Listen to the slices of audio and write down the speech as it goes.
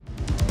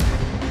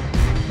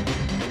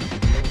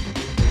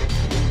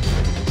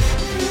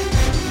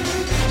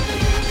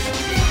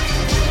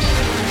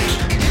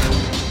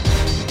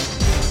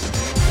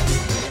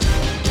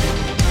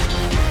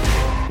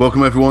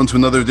Welcome everyone to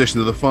another edition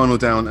of the Final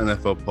Down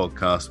NFL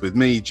podcast with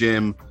me,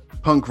 Jim,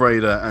 Punk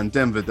Raider and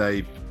Denver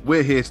Dave.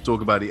 We're here to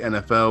talk about the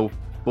NFL.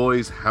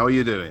 Boys, how are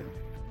you doing?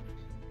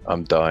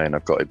 I'm dying.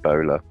 I've got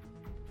Ebola.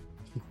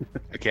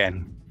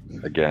 Again.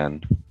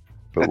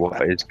 But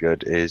what is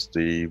good is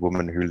the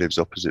woman who lives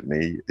opposite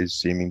me is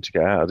seeming to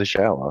get out of the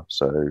shower.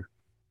 So,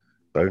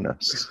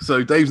 bonus.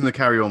 So Dave's in the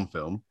Carry On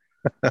film.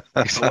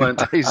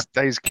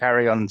 Dave's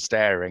Carry On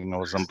staring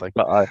or something.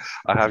 But I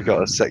have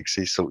got a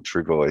sexy,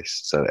 sultry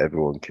voice so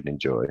everyone can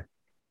enjoy.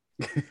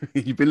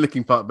 You've been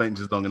licking park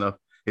benches long enough.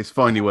 It's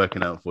finally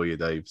working out for you,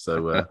 Dave.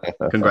 So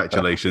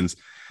congratulations.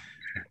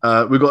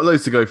 We've got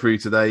loads to go through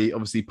today.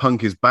 Obviously,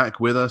 Punk is back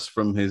with us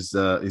from his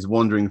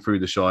wandering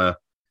through the Shire.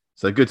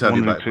 So good to have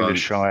you back, through Punk. The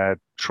Shire,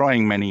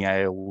 trying many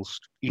ales,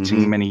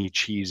 eating many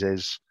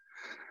cheeses,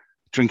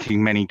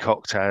 drinking many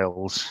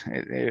cocktails.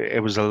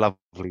 It was a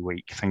lovely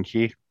week. Thank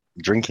you.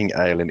 Drinking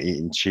ale and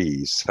eating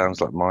cheese sounds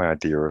like my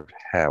idea of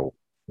hell.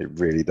 It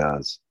really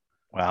does.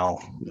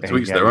 Well, to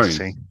each their own.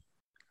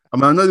 I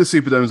mean, I know the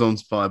Superdome's on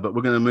fire, but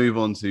we're going to move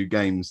on to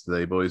games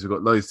today, boys. We've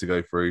got loads to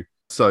go through.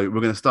 So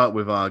we're going to start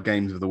with our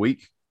games of the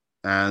week.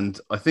 And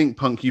I think,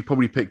 Punk, you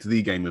probably picked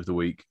the game of the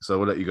week. So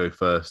we'll let you go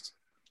first.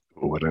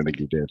 Oh, I don't think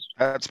you did.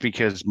 That's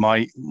because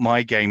my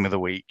game of the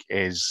week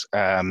is,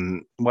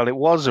 it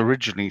was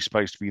originally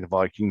supposed to be the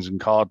Vikings and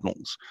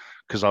Cardinals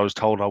because I was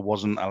told I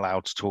wasn't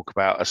allowed to talk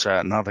about a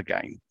certain other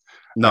game.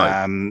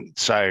 No.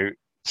 So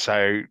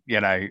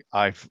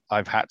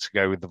I've had to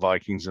go with the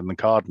Vikings and the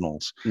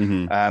Cardinals.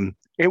 Mm-hmm.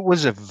 It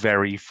was a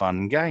very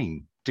fun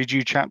game. Did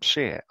you chaps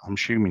see it? I'm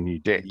assuming you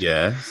did.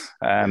 Yes.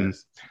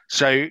 Yes.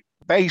 So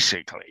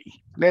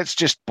basically, let's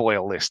just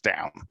boil this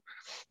down.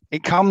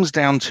 It comes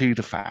down to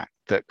the fact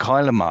that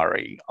Kyler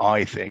Murray,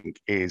 I think,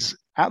 is,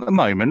 at the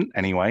moment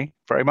anyway,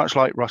 very much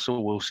like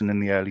Russell Wilson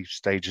in the early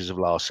stages of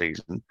last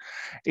season,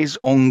 is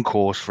on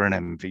course for an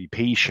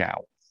MVP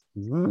shout.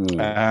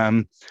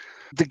 The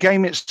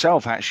game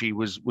itself actually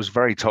was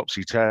very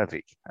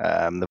topsy-turvy.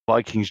 The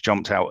Vikings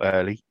jumped out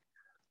early.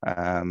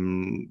 A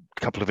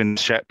couple of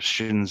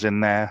interceptions in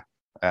there.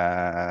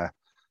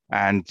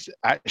 And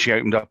actually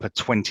opened up a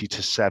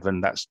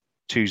 20-7. That's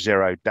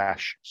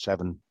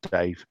 20-7,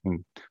 Dave,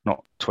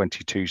 not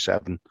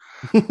 22-7.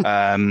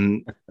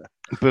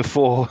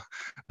 Before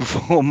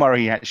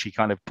Murray actually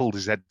kind of pulled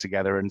his head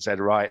together and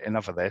said, right,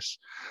 enough of this.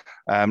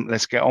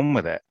 Let's get on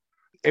with it.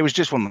 It was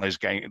just one of those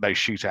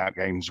shootout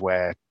games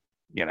where,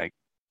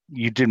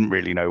 you didn't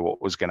really know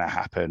what was going to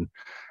happen.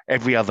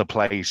 Every other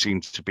play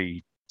seemed to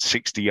be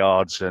 60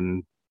 yards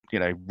and,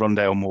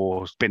 Rondale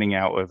Moore spinning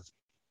out of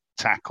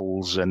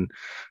tackles and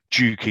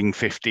juking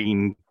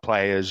 15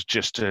 players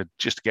just to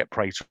get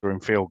Prater in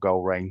field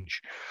goal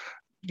range.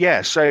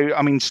 Yeah, so,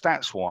 I mean,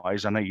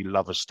 stats-wise, I know you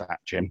love a stat,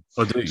 Jim.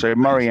 I do. So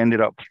Murray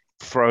ended up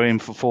throwing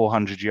for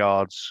 400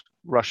 yards,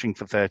 rushing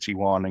for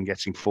 31 and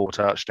getting 4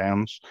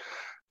 touchdowns.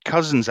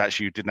 Cousins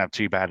actually didn't have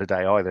too bad a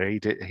day either.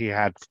 He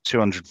had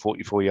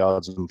 244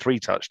 yards and 3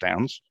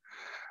 touchdowns.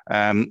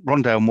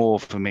 Rondale Moore,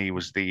 for me,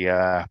 was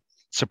the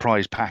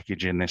surprise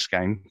package in this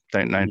game.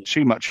 Don't know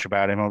too much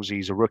about him. Obviously,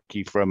 he's a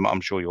rookie from,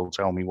 I'm sure you'll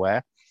tell me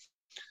where.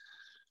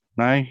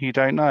 No, you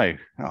don't know?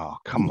 Oh,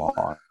 come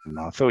on.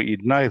 I thought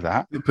you'd know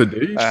that. He's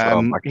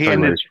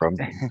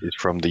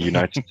from the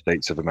United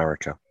States of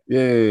America.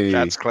 Yay.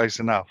 That's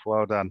close enough.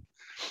 Well done.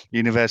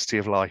 University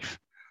of Life.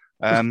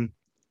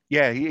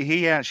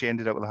 He actually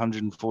ended up with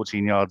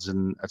 114 yards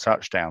and a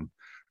touchdown.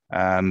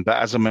 But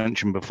as I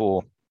mentioned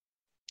before,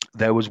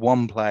 there was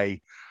one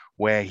play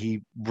where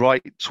he,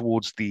 right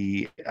towards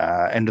the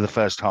end of the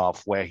first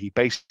half, where he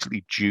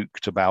basically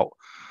juked about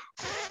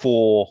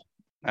four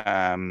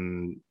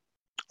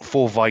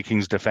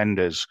Vikings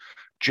defenders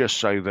just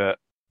so that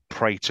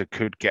Prater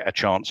could get a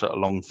chance at a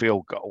long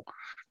field goal.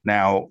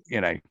 Now,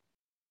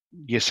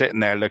 you're sitting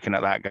there looking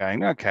at that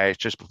going, okay, it's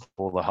just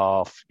before the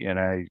half,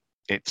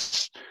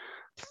 it's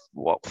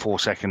 4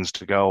 seconds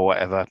to go or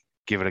whatever,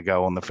 give it a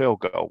go on the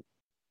field goal.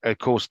 Of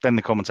course, then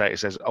the commentator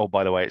says, oh,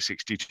 by the way, it's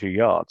 62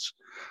 yards.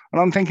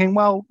 And I'm thinking,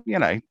 well,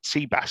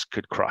 Seabass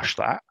could crush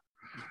that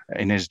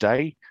in his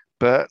day,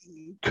 but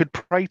could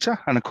Prater?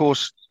 And of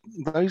course,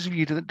 those of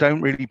you that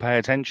don't really pay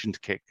attention to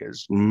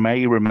kickers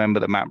may remember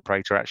that Matt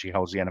Prater actually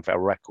holds the NFL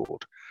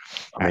record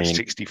at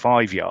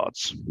 65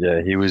 yards.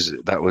 Yeah,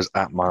 that was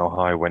at Mile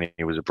High when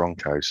he was a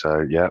Bronco.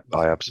 So, yeah,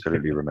 I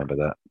absolutely remember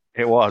that.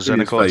 It was.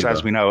 And of course,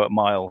 as we know, at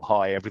Mile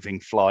High, everything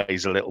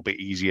flies a little bit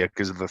easier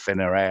because of the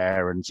thinner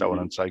air and so on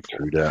and so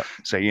forth.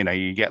 So,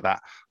 you get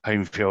that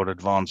home field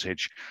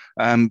advantage.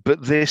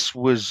 But this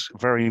was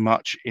very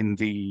much in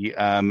the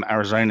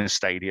Arizona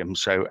Stadium,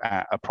 so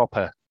at a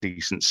proper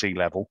decent sea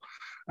level.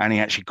 And he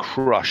actually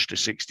crushed a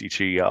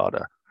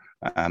 62-yarder.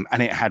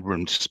 And it had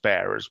room to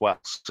spare as well.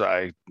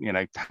 So,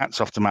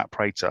 hats off to Matt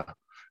Prater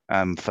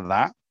for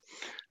that.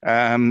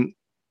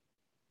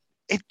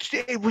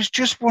 It was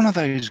just one of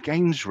those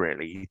games,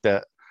 really,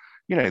 that,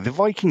 the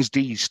Vikings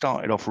D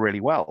started off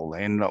really well.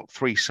 They ended up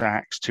 3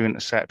 sacks, 2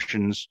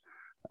 interceptions.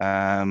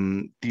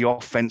 The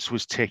offense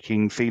was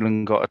ticking.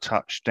 Thielen got a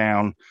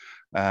touchdown.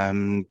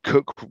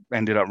 Cook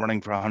ended up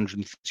running for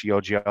 130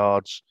 odd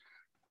yards.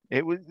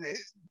 It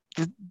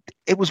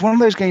was one of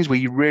those games where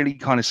you really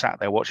kind of sat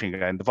there watching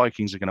and going, the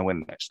Vikings are going to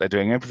win this. They're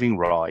doing everything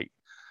right.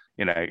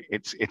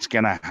 It's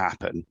going to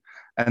happen.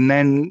 And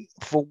then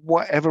for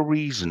whatever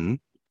reason,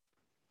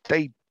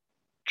 they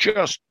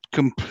just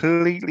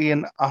completely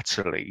and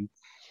utterly,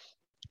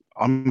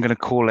 I'm going to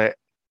call it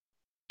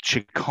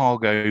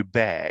Chicago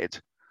Beared,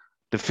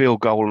 the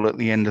field goal at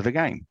the end of the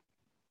game.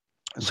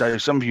 So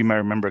some of you may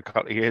remember a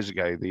couple of years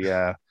ago,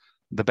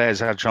 the Bears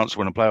had a chance to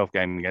win a playoff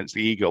game against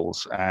the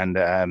Eagles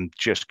and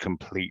just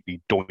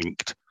completely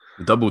doinked.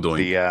 The double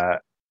doink.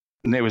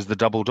 It was the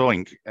double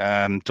doink,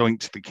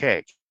 doinked the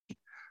kick.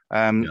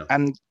 And,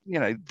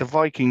 the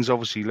Vikings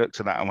obviously looked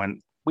at that and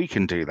went, we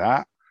can do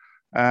that.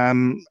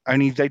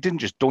 Only they didn't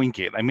just doink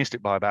it. They missed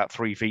it by about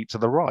 3 feet to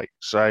the right.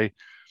 So,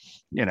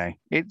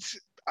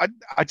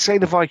 I'd say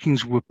the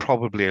Vikings were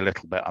probably a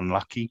little bit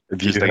unlucky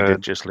because they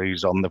did just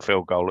lose on the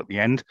field goal at the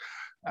end.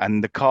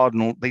 And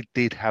they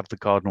did have the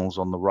Cardinals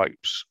on the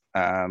ropes.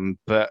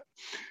 But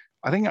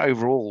I think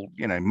overall,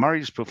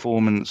 Murray's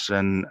performance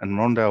and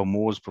Rondale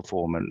Moore's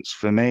performance,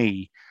 for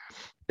me,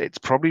 it's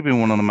probably been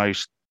one of the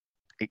most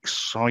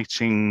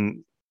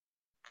exciting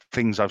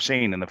things I've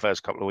seen in the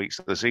first couple of weeks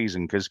of the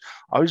season, because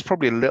I was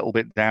probably a little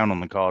bit down on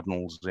the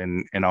Cardinals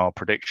in our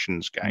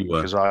predictions game,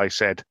 because I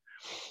said,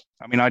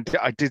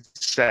 I did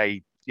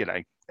say,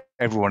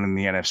 everyone in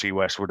the NFC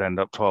West would end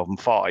up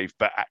 12-5,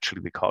 but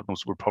actually the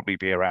Cardinals would probably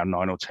be around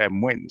 9 or 10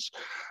 wins.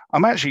 I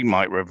actually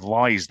might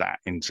revise that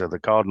into the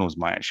Cardinals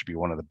might actually be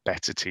one of the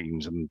better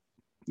teams and,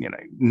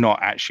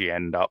 not actually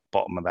end up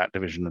bottom of that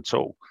division at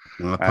all.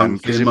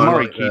 Because if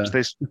Murray keeps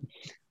this,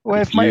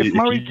 well, if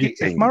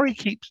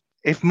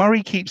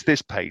Murray keeps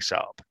this pace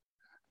up,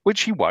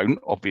 which he won't,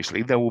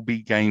 obviously, there will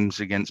be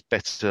games against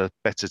better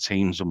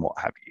teams and what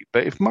have you.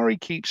 But if Murray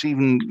keeps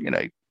even,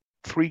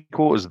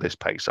 3/4 of this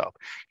pace up,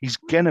 he's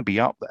going to be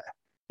up there.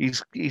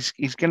 He's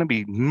going to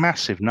be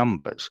massive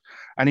numbers.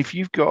 And if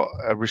you've got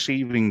a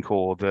receiving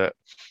core that,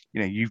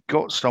 you've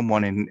got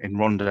someone in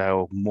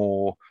Rondale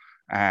Moore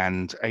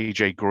and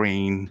AJ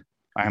Green.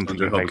 I am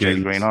thinking of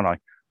AJ Green, aren't I?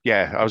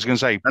 Yeah, I was going to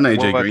say,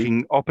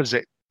 working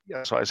opposite.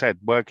 That's what I said,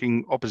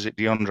 working opposite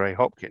DeAndre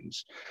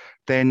Hopkins,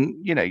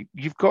 then,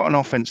 you've got an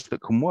offense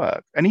that can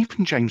work. And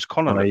even James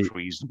Conner looks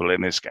reasonable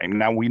in this game.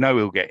 Now, we know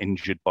he'll get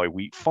injured by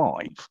week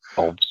 5,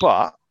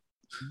 but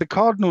the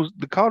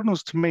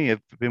Cardinals to me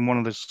have been one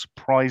of the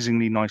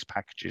surprisingly nice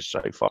packages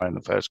so far in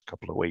the first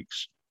couple of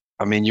weeks.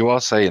 You are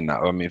saying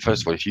that.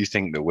 First of all, if you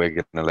think that we're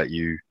going to let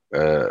you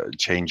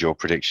change your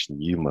prediction,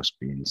 you must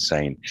be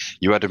insane.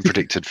 You had them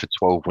predicted for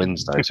 12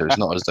 wins, though, so it's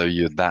not as though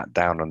you're that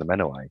down on them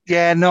anyway.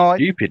 Yeah, no.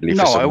 Stupidly,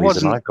 for some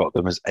reason, I got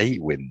them as 8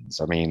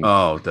 wins.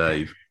 Oh,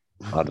 Dave.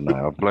 I don't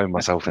know. I've blown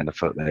myself in the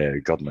foot there.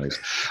 God knows.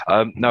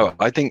 No,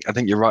 I think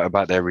you're right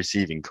about their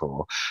receiving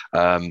core.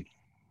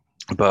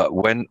 But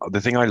the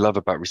thing I love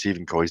about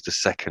receiving core is the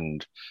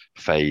second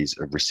phase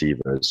of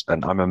receivers.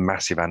 And I'm a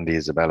massive Andy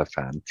Isabella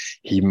fan.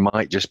 He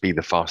might just be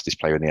the fastest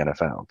player in the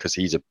NFL because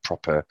he's a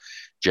proper,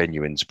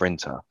 genuine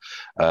sprinter.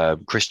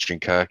 Christian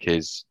Kirk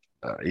he's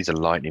a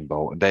lightning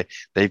bolt.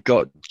 They've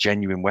got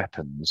genuine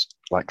weapons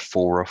like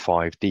 4 or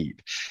 5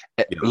 deep.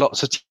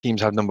 Lots of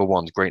teams have number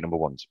ones, great number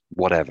ones,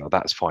 whatever.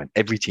 That's fine.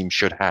 Every team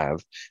should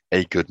have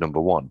a good number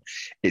one.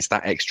 It's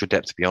that extra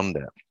depth beyond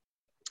it.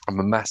 I'm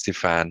a massive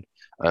fan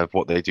of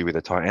what they do with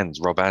the tight ends.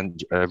 Rob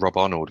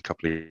Arnold a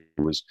couple of years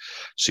was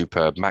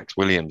superb. Max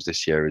Williams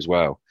this year as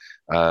well.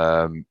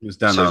 It was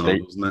Dan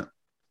Arnold, wasn't it?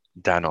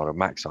 Dan Arnold,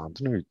 Max Arnold.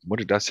 I don't know, what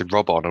did I say?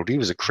 Rob Arnold. He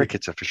was a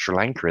cricketer for Sri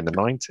Lanka in the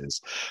 90s.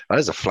 That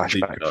is a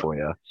flashback for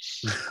you.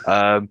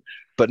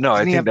 But no,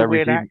 I think they're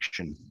weird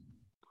action.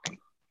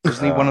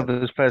 Wasn't he one of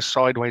the first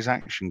sideways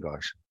action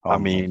guys?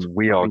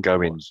 We are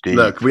going deep.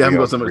 Look, we haven't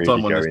got so much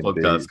time on this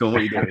podcast. Go on,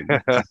 what are you doing?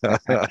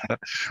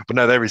 But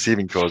no, their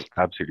receiving core is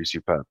absolutely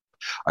superb.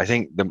 I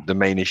think the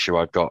main issue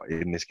I've got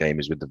in this game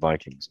is with the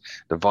Vikings.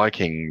 The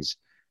Vikings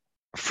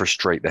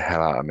frustrate the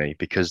hell out of me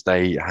because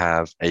they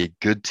have a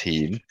good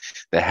team.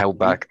 They're held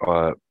back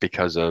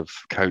because of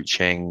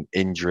coaching,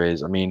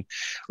 injuries.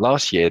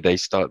 Last year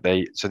so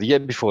the year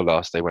before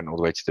last, they went all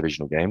the way to the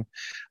divisional game.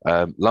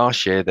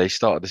 Last year, they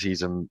started the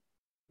season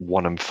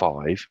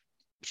 1-5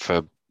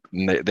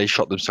 they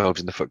shot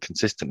themselves in the foot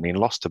consistently and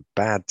lost to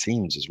bad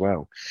teams as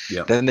well.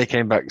 Yeah. Then they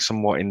came back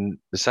somewhat in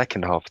the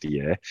second half of the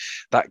year.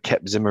 That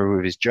kept Zimmer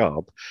with his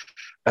job.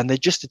 And they're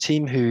just a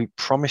team who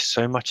promise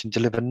so much and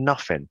deliver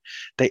nothing.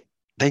 They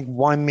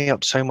wind me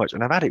up so much,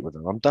 and I've had it with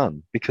them. I'm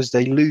done because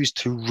they lose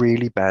to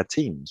really bad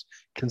teams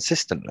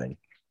consistently.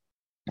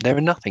 They're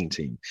a nothing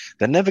team.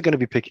 They're never going to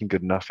be picking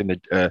good enough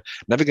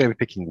never going to be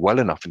picking well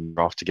enough in the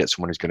draft to get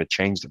someone who's going to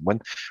change them.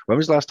 When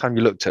was the last time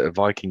you looked at a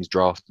Vikings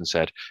draft and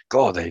said,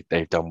 God,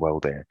 they've done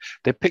well there?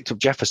 They picked up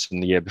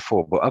Jefferson the year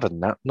before, but other than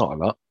that, not a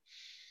lot.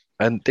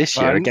 And this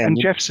year, again, and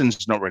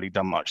Jefferson's not really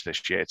done much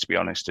this year, to be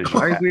honest. As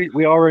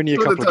we are only a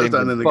Got couple of games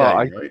touchdown in, in the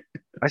but game, right?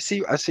 I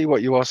see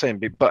what you are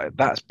saying, but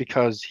that's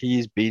because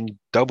he's been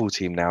double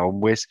teamed now,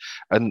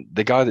 and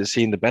the guy that's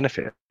seeing the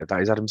benefit of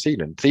that is Adam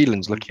Thielen.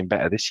 Thielen's looking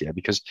better this year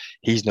because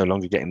he's no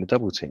longer getting the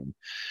double team.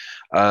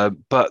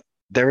 But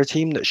they're a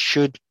team that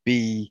should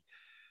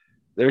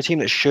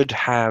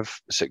have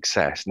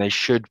success, and they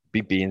should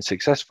be being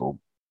successful.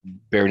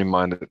 Bearing in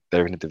mind that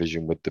they're in a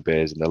division with the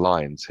Bears and the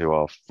Lions, who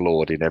are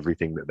flawed in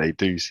everything that they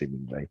do,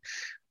 seemingly.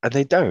 And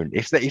they don't.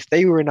 If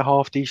they were in a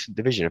half decent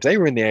division, if they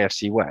were in the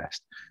AFC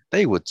West,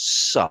 they would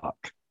suck.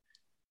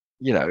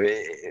 You know,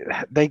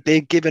 they're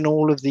given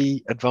all of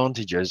the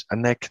advantages,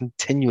 and they're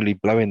continually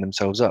blowing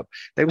themselves up.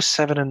 They were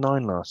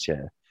 7-9 last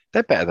year.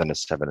 They're better than a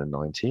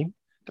 7-9 team.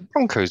 The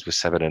Broncos were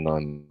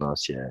 7-9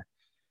 last year,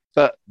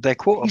 but their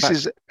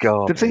quarterback's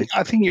garbage.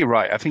 I think you're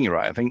right. I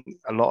think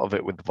a lot of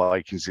it with the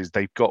Vikings is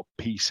they've got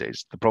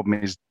pieces. The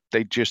problem is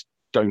they just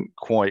don't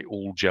quite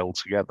all gel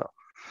together.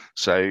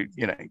 So,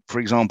 for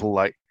example,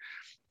 like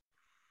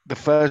the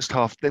first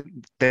half,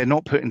 they're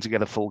not putting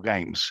together full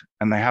games,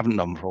 and they haven't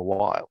done for a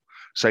while.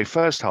 So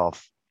first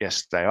half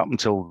yesterday, up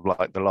until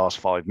like the last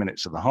 5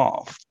 minutes of the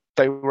half,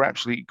 they were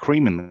absolutely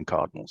creaming the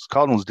Cardinals.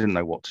 Cardinals didn't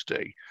know what to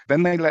do.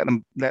 Then they let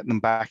them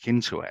back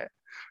into it.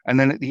 And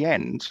then at the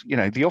end,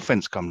 the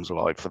offense comes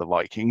alive for the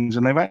Vikings,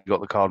 and they've actually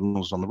got the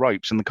Cardinals on the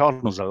ropes, and the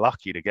Cardinals are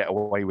lucky to get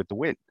away with the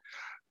win.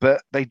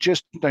 But they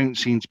just don't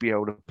seem to be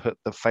able to put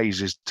the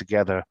phases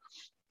together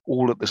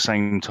all at the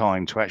same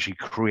time to actually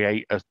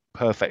create a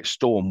perfect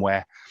storm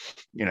where,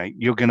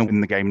 you're going to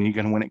win the game and you're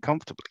going to win it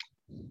comfortably.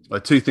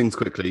 Two things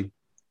quickly.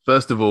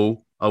 First of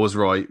all, I was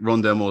right.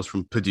 Rondale Moore's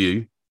from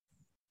Purdue.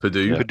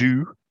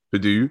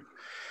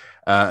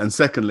 And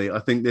secondly, I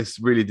think this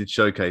really did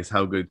showcase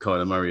how good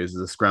Kyler Murray is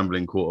as a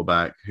scrambling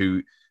quarterback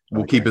who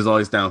will keep his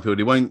eyes downfield.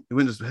 He won't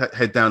just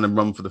head down and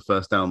run for the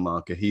first down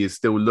marker. He is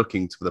still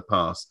looking for the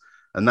pass.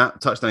 And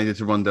that touchdown he did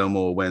to Rondale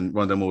Moore when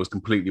Rondale Moore was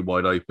completely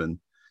wide open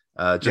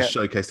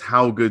showcased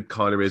how good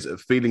Kyler is at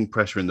feeling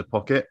pressure in the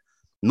pocket,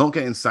 not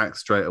getting sacked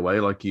straight away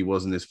like he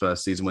was in his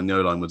first season when the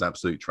O-line was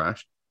absolute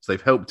trash. So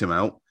they've helped him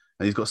out.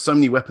 And he's got so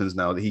many weapons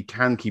now that he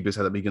can keep his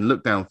head up. He can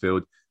look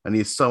downfield, and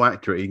he is so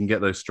accurate. He can get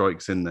those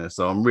strikes in there.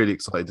 So I'm really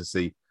excited to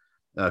see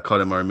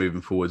Kyler Murray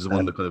moving forward as one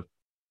of the kind of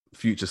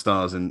future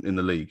stars in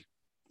the league.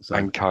 So,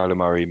 and Kyler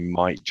Murray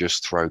might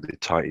just throw the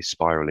tightest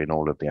spiral in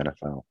all of the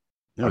NFL.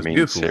 I mean,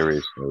 beautiful.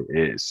 Seriously,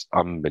 it's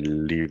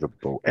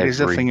unbelievable. It is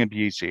a thing of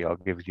beauty, I'll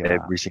give you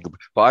every single.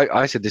 But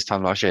I said this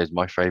time last year is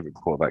my favorite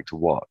quarterback to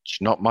watch.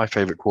 Not my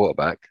favorite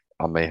quarterback.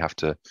 I may have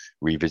to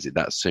revisit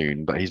that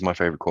soon, but he's my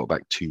favorite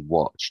quarterback to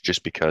watch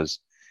just because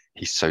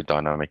he's so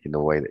dynamic in the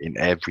way that in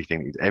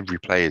everything, every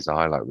play is a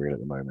highlight reel at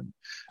the moment.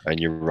 And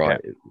you're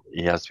right,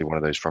 he has to be one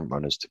of those front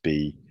runners to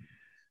be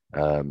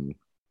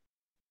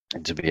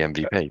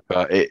MVP.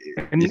 But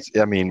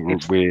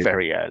we're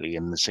very early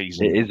in the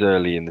season. It is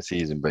early in the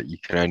season, but you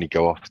can only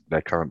go off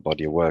their current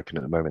body of work, and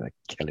at the moment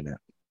they're killing it.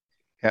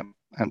 Yep,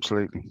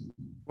 absolutely.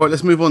 Right,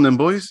 let's move on then,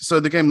 boys. So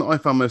the game that I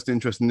found most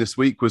interesting this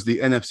week was the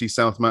NFC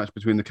South match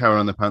between the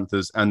Carolina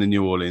Panthers and the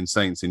New Orleans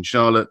Saints in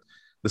Charlotte.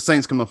 The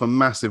Saints come off a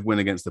massive win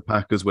against the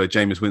Packers where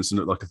Jameis Winston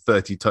looked like a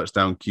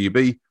 30-touchdown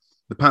QB.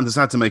 The Panthers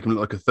had to make him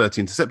look like a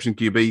 30-interception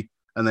QB,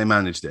 and they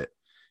managed it.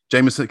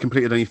 Jameis had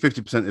completed only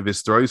 50% of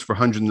his throws for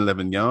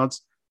 111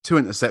 yards, 2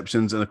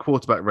 interceptions, and a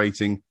quarterback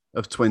rating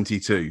of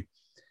 22.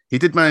 He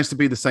did manage to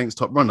be the Saints'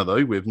 top runner,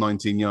 though, with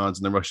 19 yards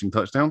and a rushing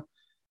touchdown,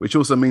 which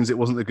also means it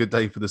wasn't a good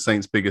day for the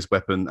Saints' biggest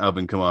weapon,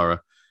 Alvin Kamara.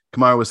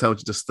 Kamara was held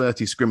to just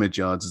 30 scrimmage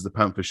yards as the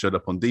Panthers showed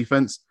up on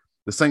defense.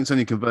 The Saints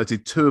only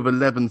converted 2 of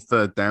 11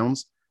 third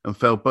downs and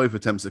failed both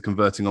attempts at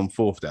converting on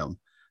fourth down.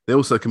 They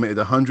also committed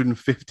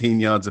 115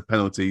 yards of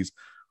penalties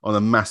on a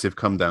massive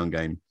come-down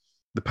game.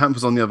 The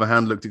Panthers, on the other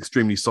hand, looked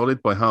extremely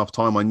solid. By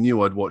halftime, I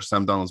knew I'd watched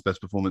Sam Darnold's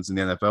best performance in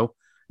the NFL.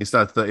 He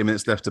still had 30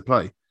 minutes left to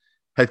play.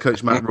 Head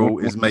coach Matt Rule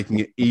is making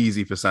it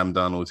easy for Sam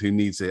Darnold, who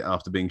needs it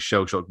after being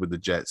shell-shocked with the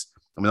Jets.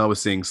 I mean, I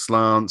was seeing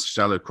slants,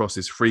 shallow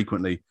crosses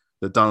frequently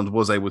that Darnold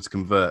was able to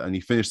convert, and he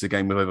finished the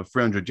game with over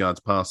 300 yards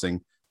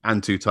passing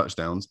and 2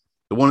 touchdowns.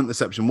 The one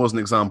interception was an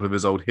example of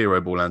his old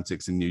hero ball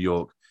antics in New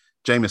York.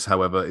 Jameis,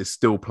 however, is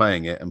still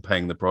playing it and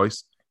paying the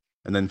price.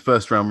 And then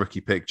first-round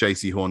rookie pick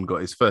J.C. Horn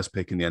got his first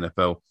pick in the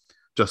NFL.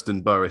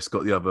 Justin Burris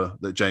got the other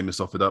that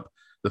Jameis offered up.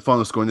 The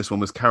final score in this one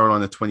was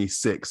Carolina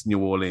 26, New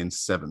Orleans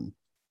 7.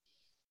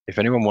 If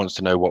anyone wants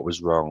to know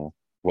what's wrong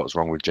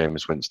with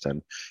Jameis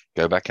Winston,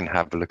 go back and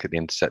have a look at the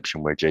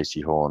interception where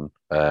J.C. Horn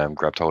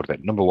grabbed hold of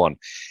it. Number one,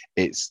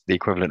 it's the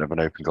equivalent of an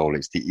open goal.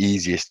 It's the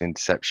easiest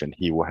interception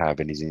he will have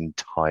in his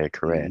entire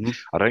career. Mm-hmm.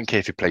 I don't care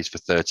if he plays for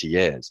 30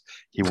 years.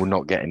 He will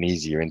not get an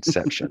easier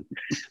interception.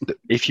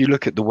 If you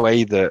look at the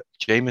way that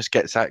Jameis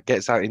gets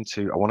out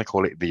into, I want to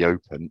call it the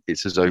open,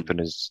 it's as open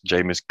as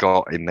Jameis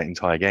got in the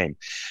entire game.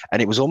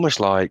 And it was almost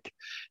like,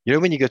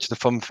 when you go to the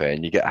fun fair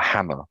and you get a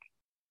hammer,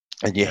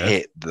 and you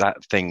hit that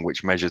thing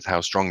which measures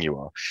how strong you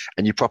are,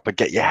 and you proper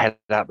get your head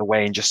out the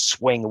way and just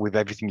swing with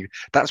everything.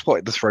 That's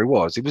what the throw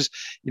was. It was,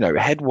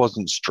 head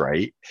wasn't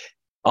straight.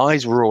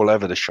 eyes were all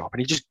over the shop, and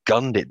he just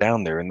gunned it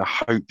down there in the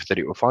hope that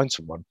it would find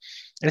someone.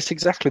 And it's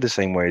exactly the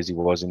same way as he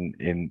was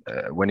in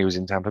when he was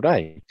in Tampa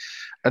Bay.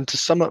 And to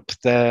sum up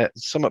the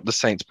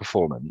Saints'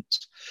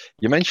 performance,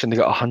 you mentioned they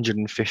got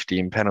 150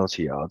 in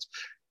penalty yards.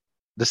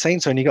 The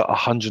Saints only got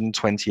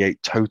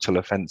 128 total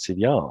offensive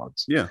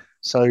yards. Yeah.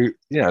 So,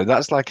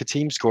 that's like a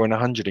team scoring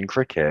 100 in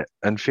cricket,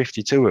 and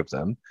 52 of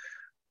them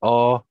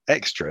are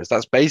extras.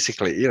 That's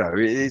basically,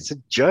 it's a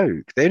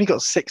joke. They only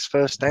got 6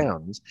 first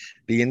downs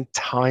the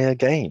entire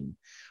game.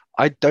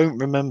 I don't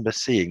remember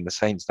seeing the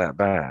Saints that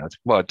bad.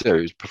 Well, I do.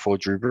 It was before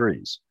Drew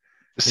Brees.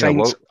 The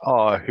Saints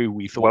are who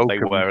we thought they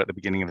were at the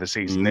beginning of the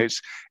season.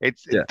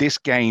 Mm-hmm. This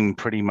game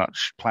pretty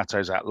much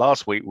plateaus out.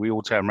 Last week, we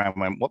all turned around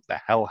and went, what the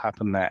hell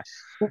happened there?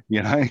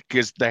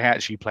 Because they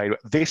actually played.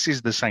 This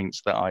is the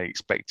Saints that I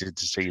expected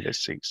to see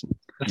this season.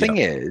 The thing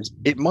is,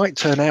 it might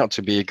turn out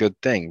to be a good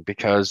thing,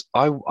 because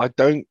I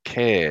don't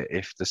care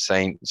if the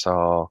Saints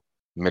are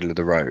middle of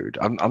the road.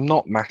 I'm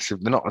not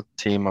massive. They're not a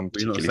team I'm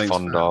particularly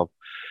fond of.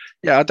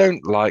 Yeah, I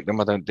don't like them.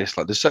 I don't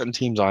dislike. There's certain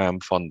teams I am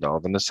fond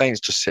of, and the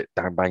Saints just sit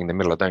down bang in the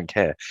middle. I don't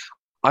care.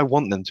 I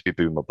want them to be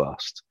boom or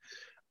bust.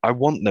 I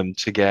want them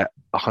to get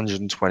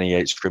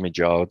 128 scrimmage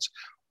yards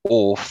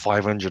or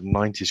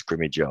 590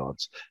 scrimmage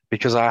yards,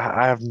 because I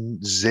have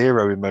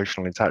zero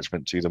emotional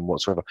attachment to them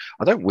whatsoever.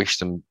 I don't wish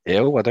them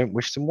ill. I don't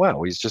wish them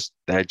well.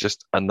 They're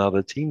just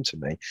another team to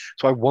me.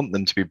 So I want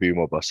them to be boom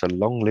or bust. So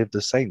long live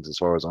the Saints, as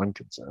far as I'm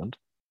concerned.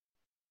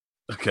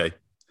 Okay.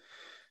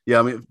 Yeah,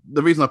 I mean,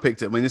 the reason I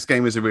picked it, this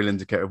game is a real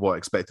indicator of what I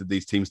expected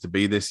these teams to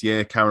be this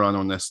year. Carolina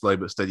on their slow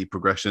but steady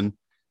progression,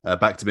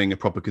 back to being a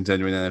proper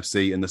contender in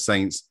NFC, and the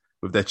Saints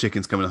with their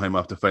chickens coming home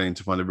after failing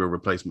to find a real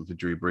replacement for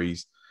Drew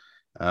Brees.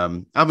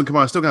 Alvin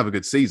Kamara still going to have a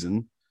good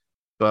season,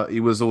 but he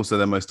was also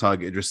their most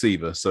targeted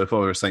receiver. So if I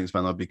were a Saints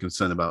fan, I'd be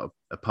concerned about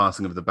a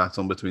passing of the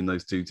baton between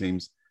those two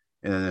teams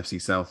in NFC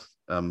South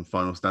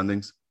final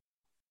standings,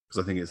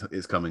 because I think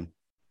it's coming.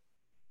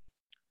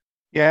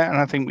 Yeah, and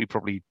I think we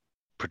probably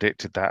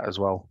predicted that as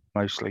well,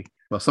 mostly.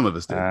 Well, some of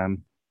us did.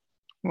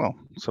 Well,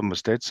 some of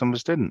us did, some of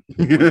us didn't.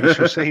 We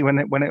shall see when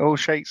it all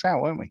shakes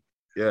out, won't we?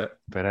 Yeah.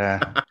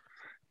 But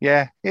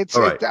yeah, it's.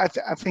 Right.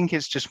 I think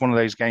it's just one of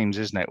those games,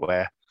 isn't it,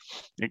 where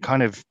it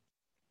kind of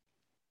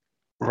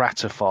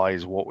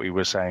ratifies what we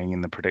were saying in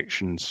the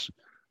predictions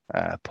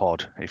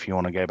pod. If you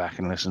want to go back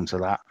and listen to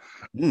that,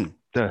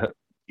 the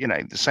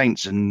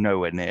Saints are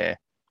nowhere near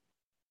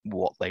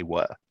what they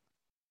were.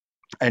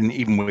 And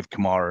even with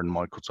Kamara and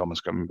Michael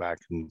Thomas coming back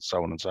and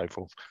so on and so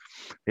forth,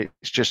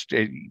 it's just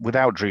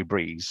without Drew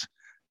Brees,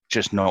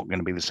 just not going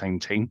to be the same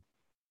team.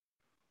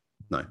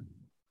 No.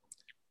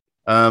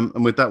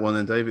 And with that one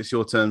then, Dave, it's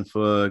your turn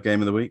for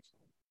Game of the Week.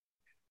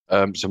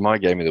 So my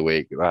Game of the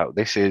Week,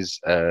 this is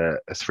a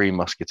Three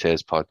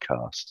Musketeers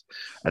podcast.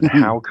 And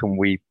how can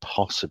we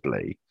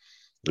possibly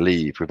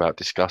leave without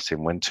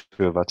discussing when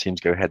two of our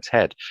teams go head to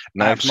head?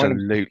 Now,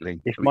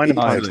 absolutely. If mine and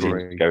Pine's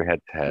teams go head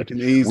to head,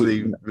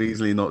 we can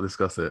easily not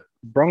discuss it.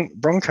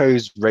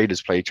 Broncos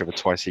Raiders play each other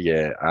twice a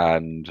year,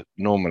 and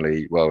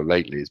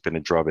lately it's been a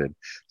drubbing,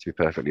 to be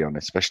perfectly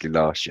honest, especially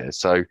last year.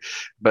 So,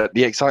 but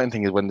the exciting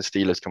thing is when the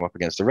Steelers come up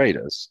against the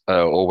Raiders,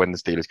 or when the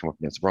Steelers come up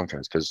against the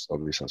Broncos, because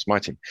obviously that's my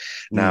team.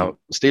 Now,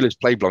 Steelers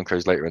play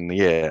Broncos later in the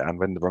year, and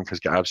when the Broncos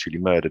get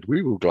absolutely murdered,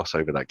 we will gloss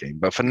over that game.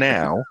 But for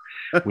now,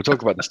 we'll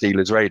talk about the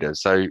Steelers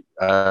Raiders. So,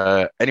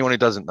 anyone who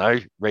doesn't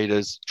know,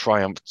 Raiders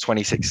triumphed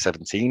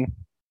 26-17.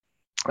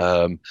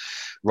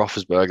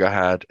 Roethlisberger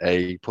had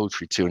a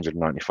paltry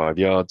 295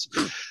 yards,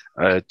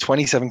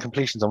 27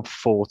 completions on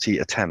 40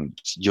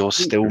 attempts. You're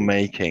still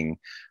making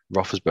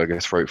Roethlisberger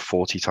throw it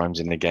 40 times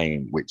in the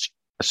game, which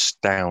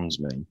astounds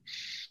me.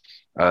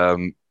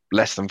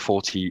 Less than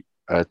 40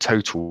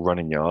 total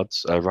rushing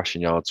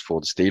yards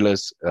for the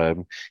Steelers,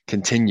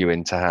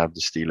 continuing to have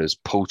the Steelers'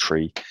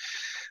 paltry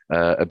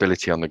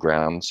ability on the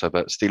ground. So,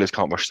 but Steelers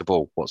can't rush the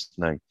ball. What's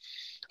new?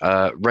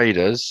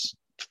 Raiders,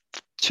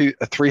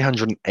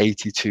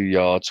 382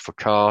 yards for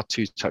Carr,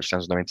 2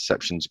 touchdowns, no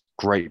interceptions.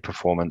 Great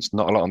performance.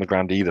 Not a lot on the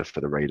ground either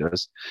for the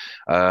Raiders.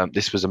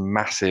 This was a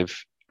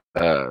massive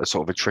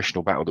sort of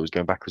attritional battle that was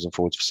going backwards and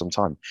forwards for some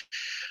time.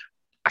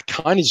 I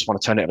kind of just want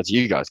to turn it over to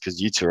you guys,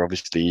 because you two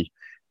obviously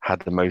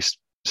had the most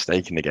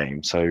stake in the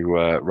game. So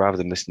rather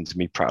than listening to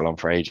me prattle on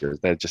for ages,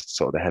 they're just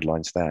sort of the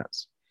headline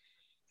stats.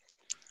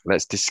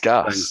 Let's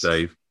discuss.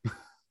 Thanks,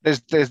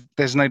 Dave.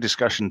 There's no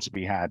discussion to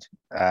be had.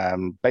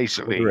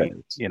 Basically,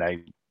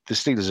 the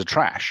Steelers are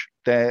trash.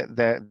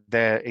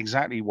 They're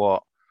exactly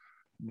what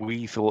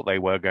we thought they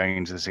were going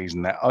into the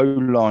season. Their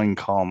O-line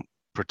can't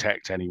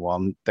protect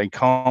anyone. They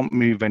can't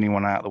move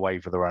anyone out of the way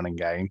for the running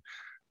game.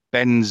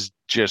 Ben's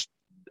just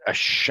a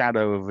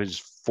shadow of his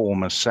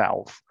former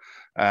self.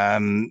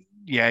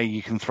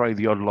 You can throw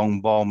the odd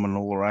long bomb and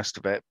all the rest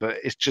of it, but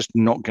it's just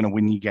not going to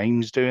win you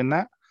games doing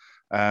that.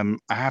 I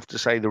have to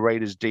say the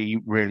Raiders D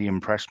really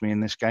impressed me in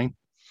this game.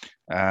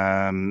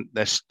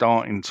 They're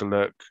starting to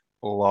look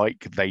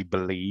like they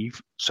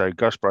believe. So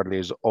Gus Bradley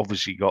has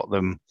obviously got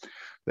them.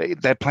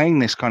 They're playing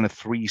this kind of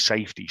 3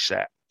 safety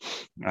set.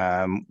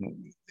 And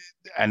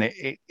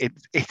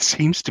it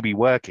seems to be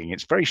working.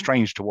 It's very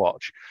strange to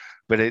watch,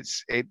 but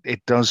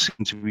it does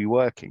seem to be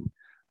working.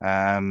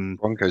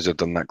 Broncos have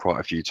done that quite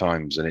a few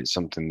times, and it's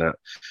something that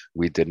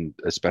we didn't,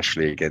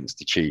 especially against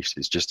the Chiefs.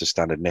 It's just a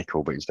standard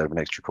nickel, but instead of an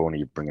extra corner,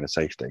 you bring in a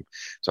safety.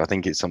 So I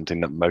think it's something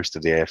that most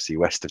of the AFC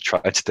West have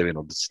tried to do in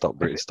order to stop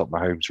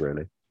Mahomes,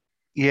 really.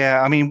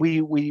 Yeah, I mean,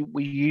 we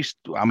used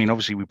to, I mean,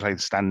 obviously we played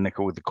the stand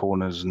nickel with the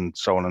corners and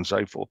so on and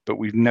so forth, but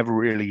we've never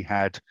really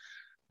had,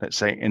 let's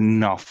say,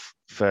 enough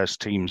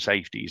first team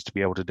safeties to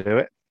be able to do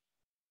it.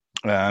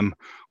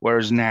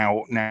 Whereas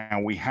now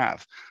we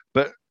have.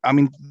 But I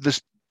mean,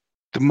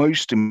 the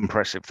most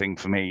impressive thing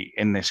for me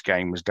in this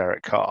game was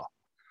Derek Carr.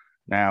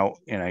 Now,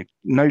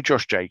 no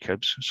Josh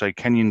Jacobs, so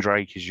Kenyon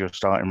Drake is your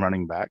starting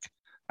running back,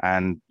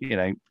 and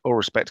all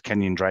respect to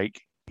Kenyon Drake,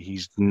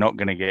 he's not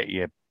going to get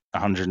you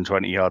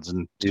 120 yards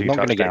and two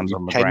touchdowns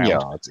on the 10 ground.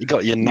 Yards. He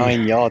got you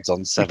 9 yards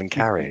on 7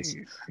 carries.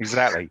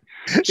 Exactly.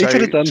 He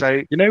could have done.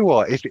 So, you know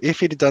what? If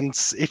he'd have done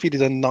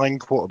 7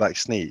 quarterback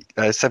sneaks,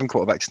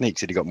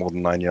 he'd have got more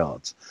than 9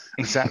 yards.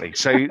 Exactly.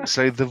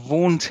 So the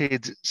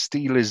vaunted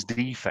Steelers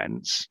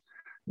defense,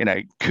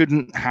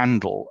 couldn't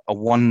handle a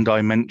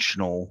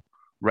one-dimensional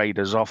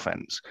Raiders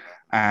offense.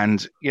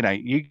 And,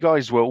 you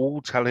guys were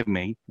all telling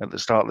me at the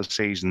start of the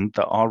season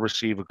that our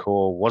receiver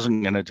core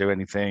wasn't going to do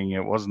anything.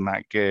 It wasn't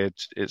that good,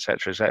 et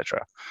cetera, et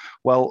cetera.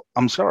 Well,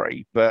 I'm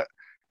sorry, but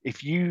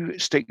if you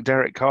stick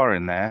Derek Carr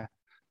in there,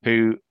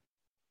 who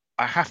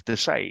I have to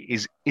say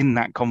is in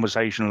that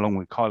conversation along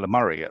with Kyler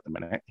Murray at the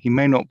minute, he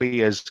may not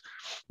be as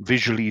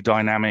visually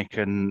dynamic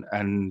and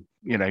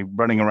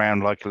running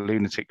around like a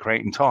lunatic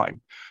creating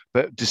time,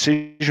 but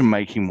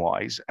decision-making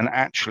wise and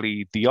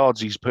actually the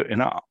yards he's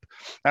putting up,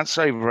 that's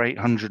over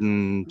 800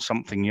 and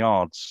something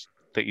yards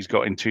that he's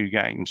got in 2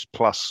 games,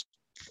 plus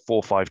 4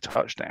 or 5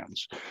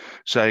 touchdowns.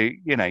 So,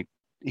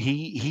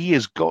 he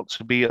has got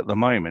to be at the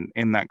moment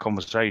in that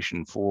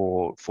conversation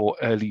for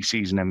early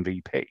season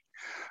MVP.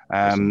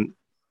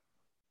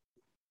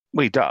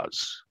 Well, he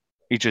does.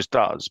 He just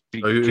does.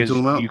 Because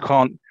you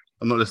can't.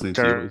 I'm not listening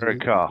to you.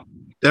 Derek Carr.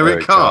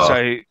 Derek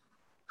Carr.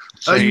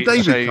 So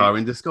David Carr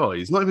in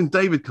disguise. Not even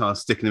David Carr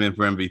sticking him in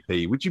for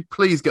MVP. Would you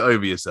please get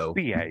over yourself?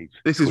 Behave.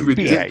 This is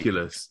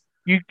ridiculous.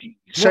 What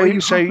are you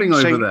happening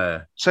over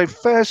there? So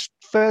first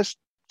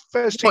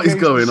what is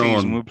going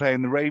on? We're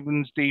playing the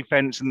Ravens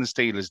defense and the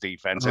Steelers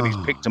defense, and he's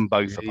picked them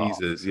both apart.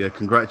 Jesus, yeah,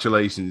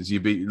 congratulations! You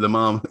beat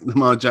Lamar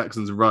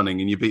Jackson's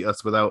running, and you beat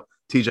us without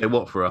TJ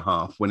Watt for a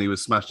half when he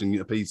was smashing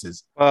to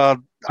pieces. Well,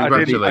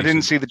 I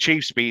didn't see the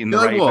Chiefs beating the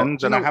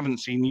Ravens, and I haven't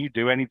seen you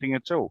do anything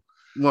at all.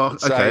 Well,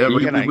 okay,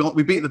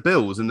 we beat the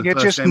Bills in the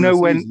first game of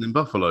the season in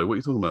Buffalo. What are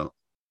you talking about?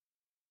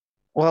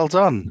 Well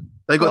done.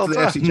 They got to the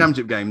FC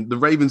Championship game. The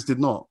Ravens did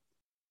not.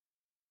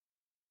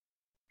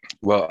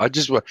 Well,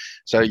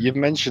 so you've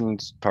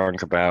mentioned,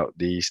 Parink, about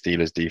the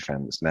Steelers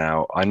defense.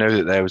 Now, I know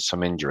that there was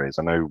some injuries.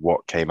 I know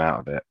what came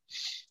out of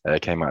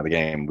it. Came out of the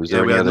game. We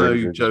had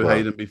no Joe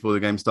Hayden before the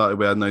game started.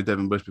 We had no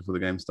Devin Bush before the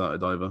game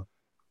started either.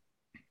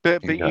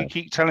 But you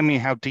keep telling me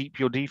how deep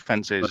your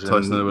defense is,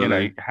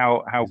 and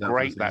how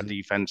great that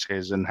defense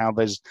is, and how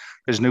there's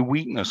no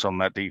weakness on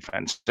that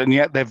defense, and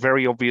yet there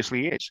very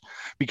obviously is.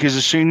 Because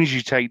as soon as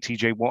you take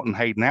TJ Watt and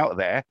Hayden out of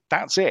there,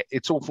 that's it.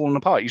 It's all falling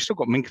apart. You've still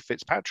got Minkah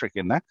Fitzpatrick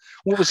in there.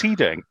 What was he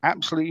doing?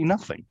 Absolutely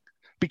nothing.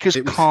 Because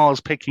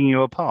Carr's picking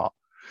you apart.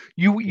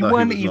 You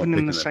weren't even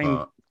in the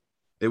same.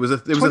 It was a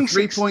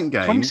 3-point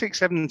game.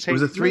 26-17. It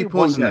was a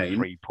 3-point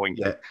game.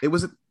 Yeah, it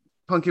was a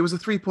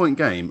 3-point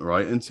game,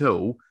 right?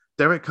 Until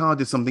Derek Carr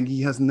did something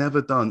he has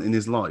never done in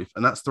his life,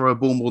 and that's throw a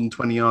ball more than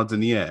 20 yards in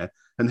the air.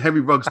 And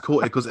Henry Ruggs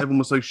caught it because everyone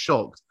was so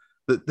shocked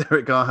that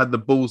Derek Carr had the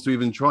balls to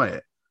even try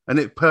it, and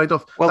it paid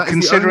off. Well,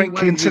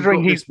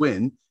 considering he's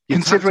win, you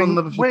tacked on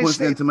another few points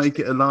then to make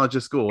it a larger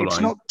score it's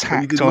line. Not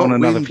tacked on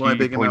another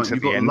few points at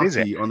the end, is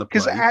it?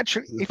 Because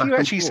actually, if you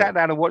actually sat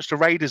down and watched a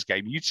Raiders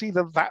game, you'd see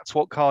that that's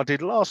what Carr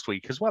did last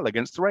week as well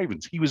against the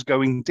Ravens. He was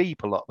going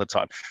deep a lot of the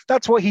time.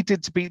 That's what he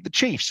did to beat the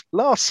Chiefs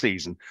last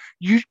season.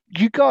 You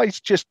guys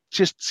just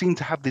seem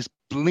to have this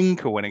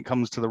blinker when it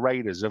comes to the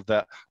Raiders of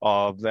that.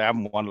 Oh, they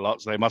haven't won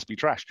lots, so they must be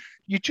trash.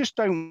 You just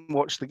don't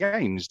watch the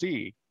games, do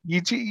you?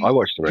 I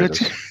watch the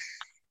Raiders.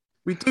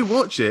 We do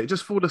watch it,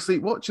 just fall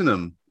asleep watching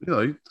them,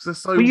 because they're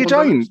so well, you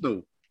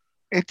one-dimensional.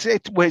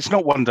 It's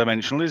not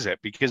one-dimensional, is it?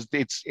 Because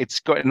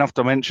it's got enough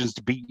dimensions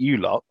to beat you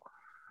lot.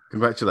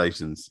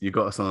 Congratulations, you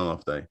got us on an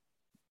off day.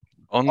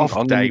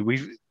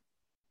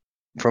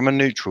 From a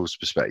neutral's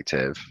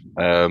perspective,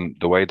 the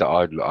way that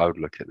I would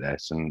look at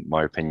this, and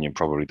my opinion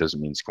probably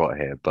doesn't mean squat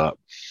here, but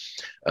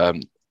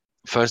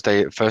first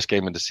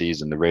game of the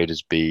season, the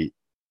Raiders beat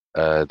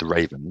the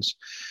Ravens.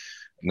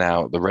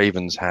 Now, the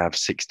Ravens have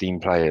 16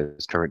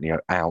 players currently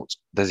out,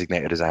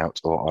 designated as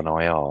out or on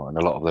IR, and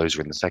a lot of those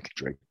are in the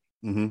secondary.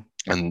 Mm-hmm.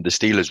 And the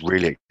Steelers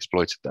really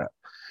exploited that.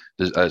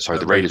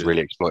 The Raiders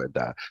really exploited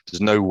that.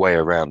 There's no way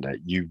around it.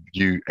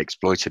 You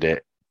exploited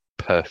it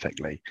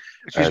perfectly.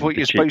 Which is what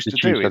you're supposed to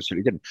do.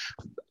 Absolutely didn't.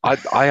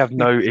 I have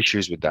no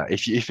issues with that.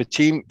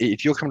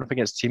 If you're coming up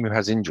against a team who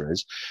has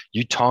injuries,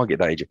 you target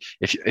that injury.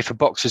 If a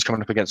boxer's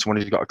coming up against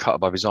someone who's got a cut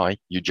above his eye,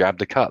 you jab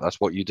the cut. That's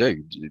what you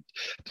do.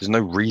 There's no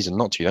reason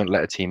not to. You don't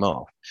let a team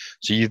off.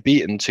 So you've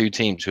beaten two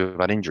teams who have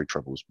had injury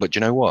troubles. But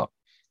you know what?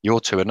 You're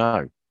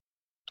 2-0.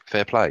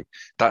 Fair play.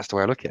 That's the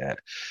way I look at it.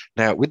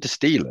 Now with the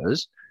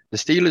Steelers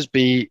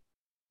beat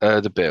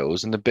the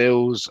Bills, and the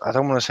Bills, I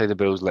don't want to say the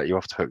Bills let you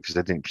off the hook because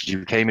they didn't, because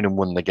you came in and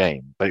won the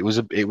game, but it was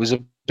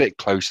a bit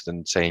closer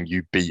than saying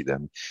you beat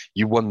them.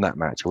 You won that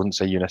match. I wouldn't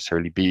say you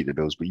necessarily beat the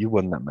Bills, but you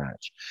won that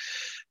match.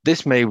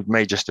 This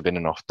may just have been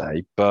an off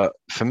day, but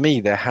for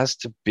me, there has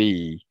to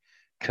be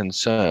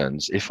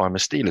concerns if I'm a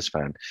Steelers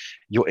fan.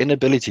 Your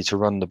inability to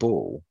run the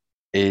ball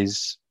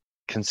is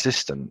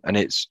consistent, and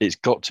it's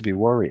got to be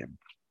worrying.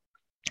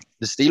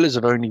 The Steelers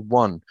have only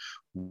won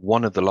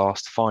one of the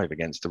last 5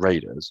 against the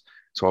Raiders,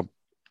 so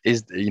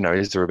is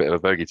there a bit of a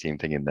bogey team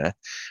thing in there?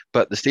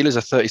 But the Steelers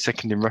are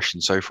 32nd in rushing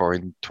so far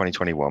in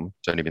 2021.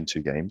 It's only been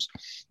 2 games.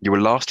 You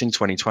were last in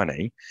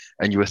 2020,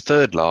 and you were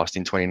 3rd last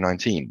in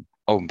 2019.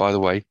 Oh, and by the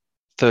way,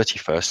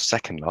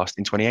 31st, 2nd last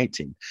in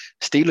 2018.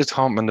 Steelers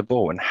can't run the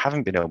ball and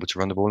haven't been able to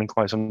run the ball in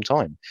quite some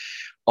time.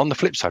 On the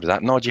flip side of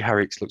that, Najee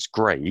Harris looks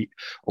great,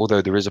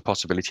 although there is a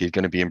possibility he's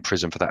going to be in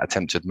prison for that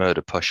attempted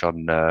murder push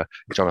on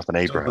Jonathan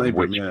Abraham,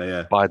 which,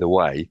 by the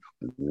way,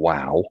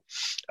 wow.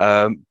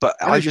 But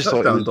I just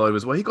thought dive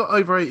as well. He got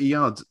over 80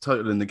 yards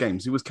total in the game,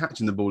 so he was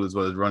catching the ball as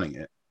well as running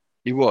it.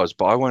 He was,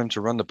 but I want him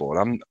to run the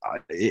ball.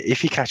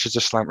 If he catches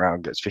a slant route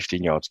and gets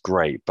 15 yards,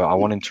 great, but I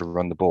want him to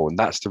run the ball, and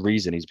that's the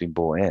reason he's been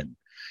brought in.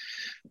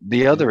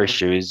 The other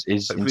issue is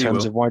in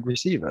terms of wide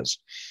receivers.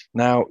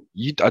 Now,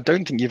 I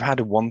don't think you've had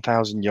a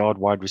 1,000-yard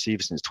wide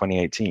receiver since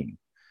 2018,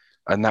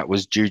 and that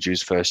was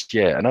Juju's first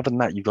year. And other than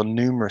that, you've gone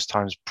numerous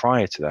times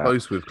prior to that.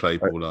 Close with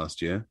Claypool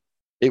last year.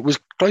 It was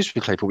close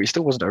with Claypool, but he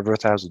still wasn't over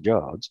 1,000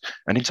 yards.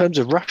 And in terms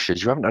of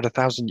rushes, you haven't had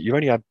 1,000. You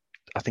only had,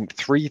 I think,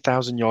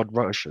 3,000-yard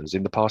rushers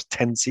in the past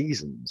 10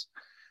 seasons.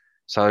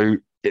 So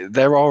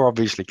there are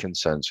obviously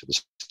concerns for the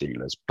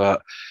Steelers,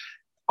 but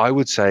I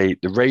would say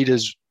the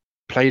Raiders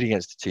played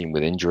against a team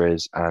with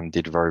injuries and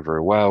did very,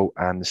 very well.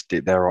 And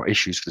there are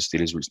issues for the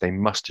Steelers which they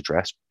must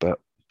address,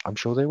 but I'm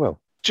sure they will.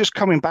 Just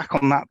coming back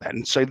on that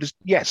then. So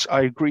yes,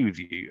 I agree with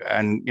you.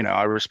 And,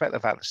 I respect the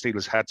fact that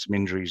Steelers had some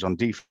injuries on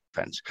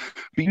defense.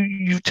 But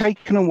you've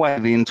taken away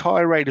the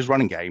entire Raiders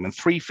running game and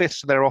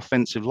 3/5 of their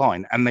offensive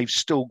line, and they've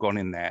still gone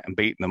in there and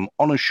beaten them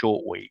on a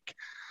short week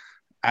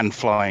and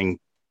flying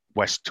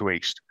west to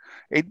east.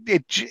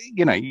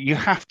 You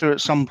have to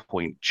at some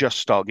point just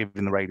start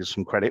giving the Raiders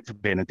some credit for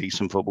being a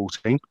decent football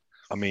team.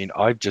 I mean,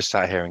 I've just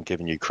sat here and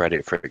given you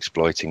credit for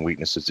exploiting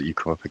weaknesses that you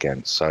come up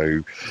against.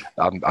 So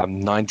I'm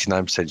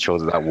 99% sure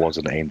that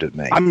wasn't aimed at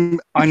me.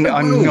 I'm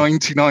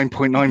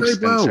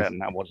 99.9% certain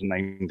that wasn't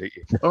aimed at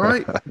you. All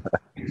right.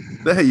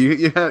 There,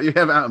 you have it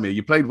out of me.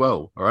 You played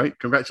well. All right.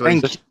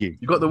 Congratulations. Thank you.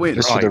 You got the win.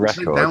 Just for the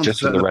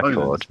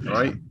record. All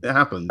right. It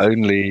happens.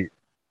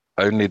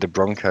 Only the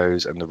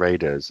Broncos and the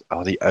Raiders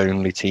are the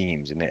only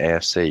teams in the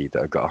AFC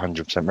that have got a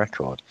 100%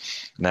 record.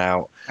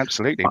 Now,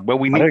 absolutely. Well,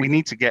 we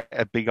need to get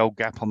a big old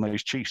gap on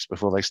those Chiefs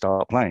before they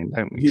start playing,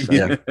 don't we? So,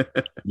 yeah.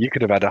 You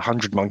could have had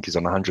 100 monkeys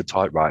on 100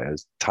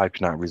 typewriters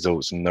typing out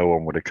results, and no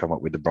one would have come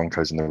up with the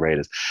Broncos and the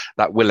Raiders.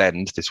 That will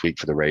end this week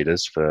for the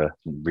Raiders for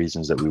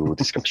reasons that we will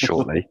discuss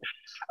shortly.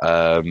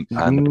 And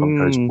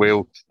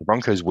the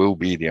Broncos will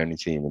be the only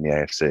team in the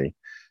AFC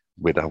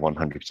with a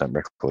 100%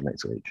 record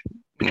next week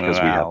because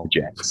we have the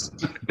Jets.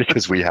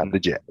 Because we have the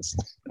Jets.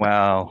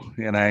 Well,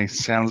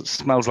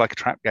 smells like a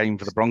trap game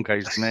for the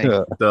Broncos to me.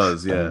 It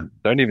does, yeah.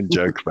 Don't even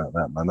joke about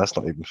that, man. That's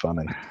not even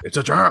funny. It's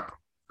a trap.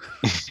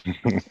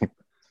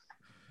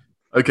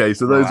 Okay,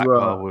 so those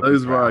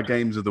were our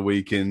games of the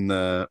week in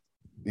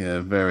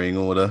varying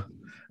order.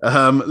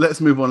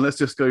 Let's move on. Let's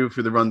just go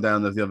through the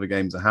rundown of the other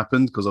games that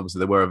happened, because obviously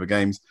there were other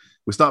games.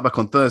 We start back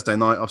on Thursday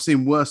night. I've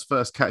seen worse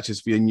first catches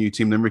for your new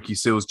team than Ricky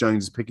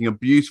Seals-Jones is picking a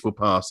beautiful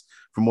pass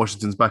from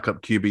Washington's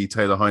backup QB,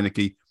 Taylor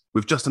Heineke,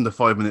 with just under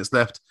 5 minutes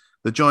left.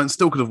 The Giants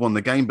still could have won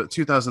the game, but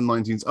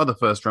 2019's other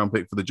first-round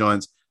pick for the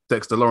Giants,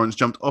 Dexter Lawrence,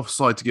 jumped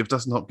offside to give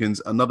Dustin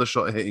Hopkins another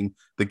shot at hitting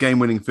the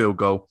game-winning field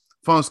goal.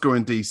 Final score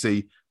in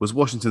DC was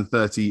Washington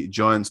 30,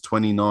 Giants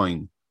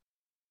 29.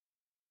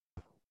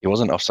 He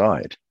wasn't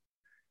offside.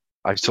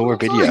 I saw a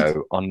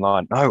video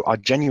online. No, I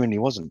genuinely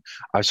wasn't.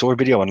 I saw a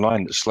video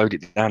online that slowed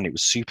it down. It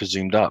was super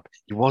zoomed up.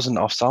 He wasn't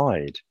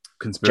offside.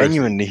 Conspiracy.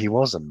 Genuinely, he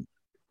wasn't.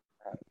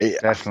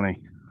 Definitely.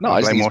 No,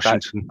 I think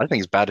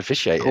it's bad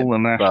officiating. Call the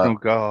National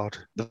Guard.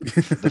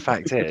 The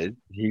fact is,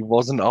 he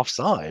wasn't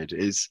offside. It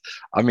is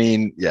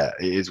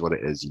what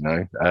it is,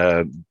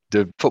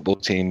 The football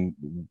team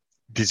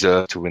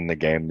deserved to win the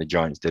game. The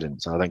Giants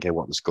didn't. So I don't care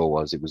what the score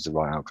was. It was the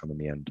right outcome in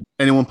the end.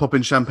 Anyone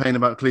popping champagne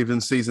about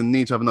Cleveland's season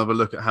need to have another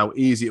look at how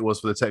easy it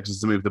was for the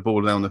Texans to move the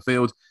ball down the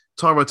field.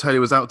 Tyrod Taylor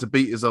was out to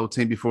beat his old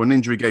team before an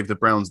injury gave the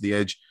Browns the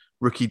edge.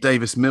 Rookie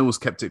Davis Mills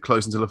kept it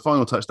close until a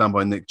final touchdown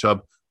by Nick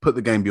Chubb put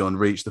the game beyond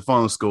reach. The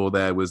final score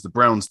there was the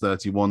Browns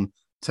 31,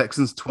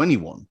 Texans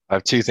 21. I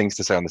have two things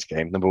to say on this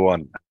game. Number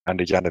one,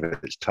 Andy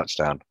Janovich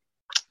touchdown.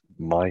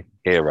 My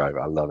hero.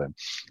 I love him.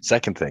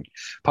 Second thing,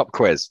 pop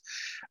quiz.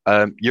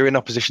 You're in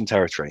opposition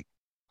territory.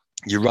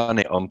 You run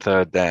it on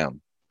third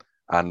down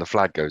and the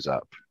flag goes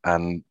up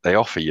and they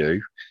offer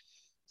you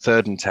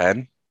 3rd and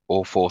 10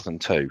 or 4th and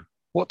 2.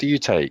 What do you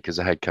take as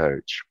a head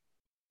coach?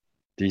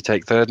 Do you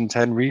take 3rd and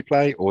 10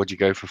 replay or do you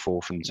go for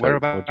 4th and 2?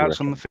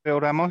 Whereabouts on the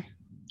field am I?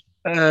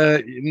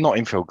 Not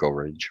in field goal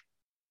range.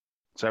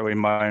 So in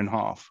my own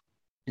half.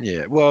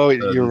 Yeah, well,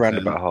 Third you're and around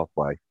 10. about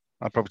halfway.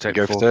 I'd probably take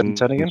Go for 4th 3rd and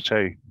 10 again?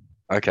 2.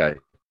 Okay.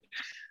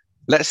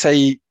 Let's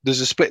say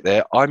there's a split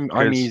there. I'm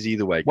Because- easy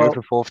either way. well-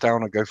 Go for 4th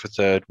down or go for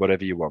 3rd,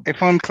 whatever you want.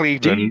 If I'm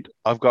Cleveland,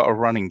 I've got a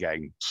running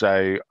game.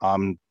 So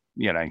I'm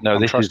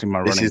trusting my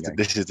running game.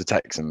 This is the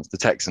Texans. The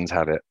Texans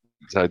have it.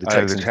 So the Oh, the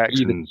Texans,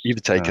 Texans.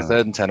 either take a Oh.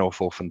 3rd and 10 or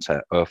 4th and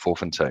 10 or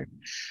 4th and 2.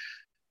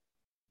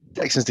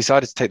 Texans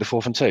decided to take the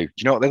 4th and 2. Do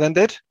you know what they then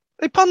did?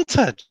 They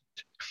punted.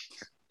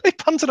 They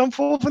punted on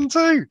 4th and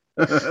 2.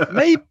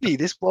 Maybe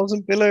this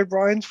wasn't Bill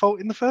O'Brien's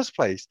fault in the first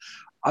place.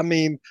 I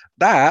mean,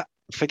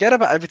 forget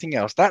about everything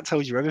else. That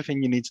tells you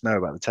everything you need to know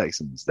about the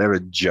Texans. They're a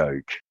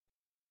joke.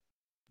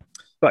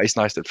 But it's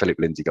nice that Philip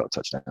Lindsay got a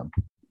touchdown.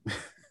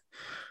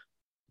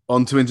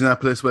 On to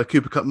Indianapolis, where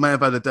Cooper Kupp may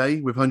have had a day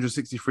with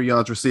 163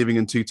 yards receiving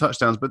and 2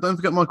 touchdowns. But don't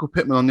forget Michael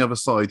Pittman on the other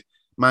side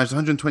managed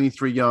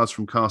 123 yards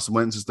from Carson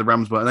Wentz as the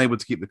Rams were unable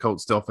to keep the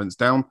Colts' offense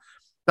down.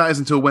 That is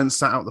until Wentz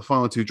sat out the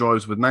final 2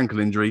 drives with an ankle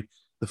injury.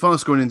 The final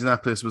score in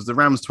Indianapolis was the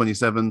Rams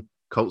 27,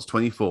 Colts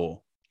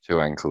 24. 2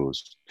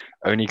 ankles.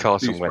 Only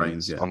Carson Two Wentz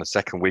sprains, yeah. on the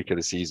second week of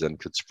the season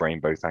could sprain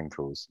both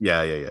ankles.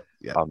 Yeah. I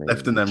mean,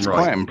 Left and then It's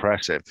right. quite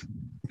impressive.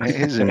 It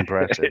is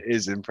impressive. It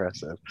is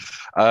impressive.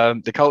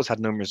 The Colts had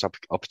numerous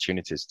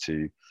opportunities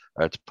to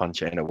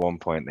punch it in. At one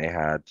point, they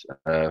had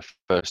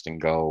 1st and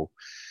goal,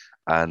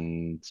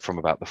 and from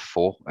about the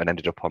 4, and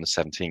ended up on the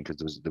 17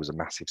 because there was a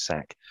massive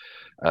sack.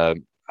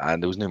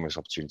 And there was numerous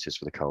opportunities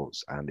for the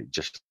Colts, and it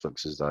just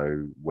looks as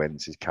though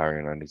Wentz is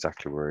carrying on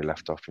exactly where he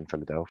left off in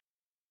Philadelphia.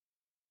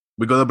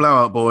 We got a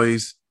blowout,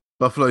 boys.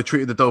 Buffalo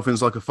treated the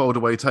Dolphins like a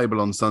fold-away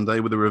table on Sunday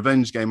with a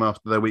revenge game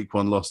after their Week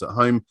 1 loss at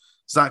home.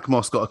 Zach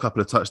Moss got a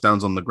couple of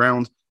touchdowns on the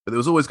ground, but there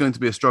was always going to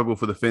be a struggle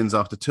for the Finns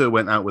after Tua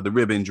went out with a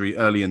rib injury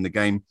early in the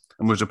game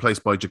and was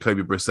replaced by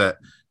Jacoby Brissett.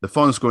 The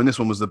final score in this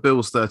one was the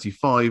Bills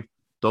 35,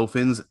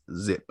 Dolphins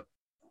 0.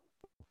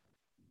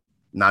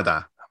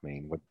 Nada. I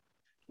mean, what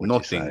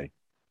Nothing. you say?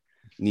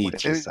 Need. What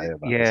did you say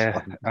about Yeah,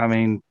 this one? I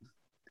mean,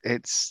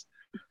 it's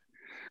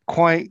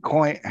quite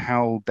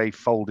how they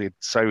folded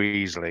so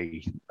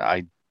easily.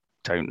 I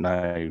don't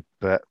know,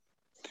 but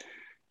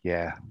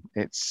yeah,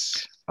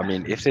 it's. I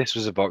mean, if this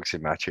was a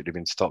boxing match, it would have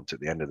been stopped at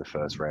the end of the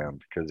first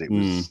round because it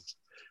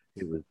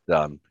was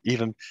done.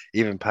 Even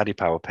Paddy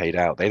Power paid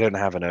out. They don't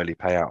have an early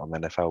payout on the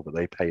NFL, but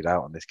they paid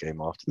out on this game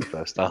after the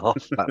first half.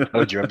 That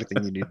told you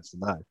everything you needed to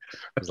know.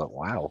 I was like,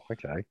 wow,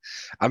 okay.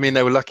 I mean,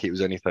 they were lucky it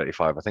was only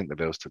 35. I think the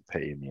Bills took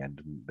pity in the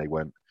end, and they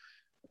weren't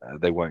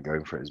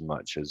going for it as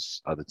much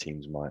as other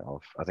teams might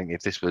have. I think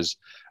if this was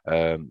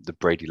the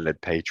Brady-led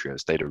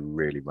Patriots, they'd have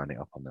really run it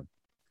up on them.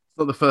 It's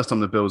not the first time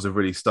the Bills have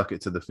really stuck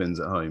it to the Finns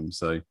at home,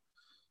 so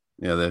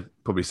yeah, they're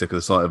probably sick of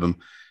the sight of them.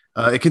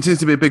 It continues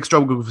to be a big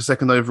struggle for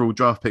second overall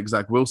draft pick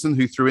Zach Wilson,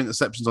 who threw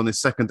interceptions on his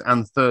second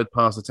and third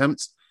pass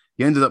attempts.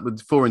 He ended up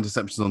with 4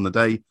 interceptions on the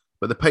day,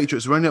 but the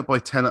Patriots were only up by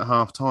 10 at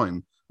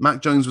half-time.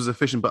 Mac Jones was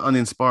efficient but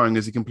uninspiring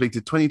as he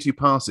completed 22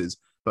 passes,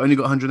 but only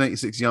got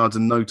 186 yards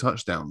and no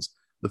touchdowns.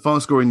 The final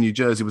score in New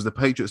Jersey was the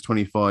Patriots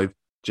 25,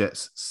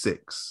 Jets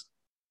 6.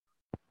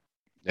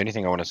 The only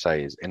thing I want to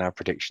say is in our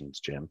predictions,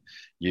 Jim,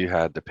 you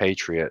had the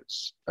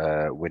Patriots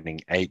winning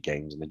 8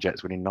 games and the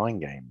Jets winning 9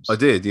 games. I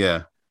did,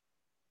 yeah.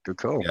 Good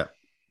call. Yeah.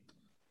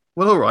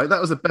 Well, all right.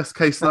 That was a best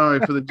case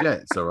scenario for the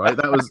Jets, all right?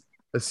 That was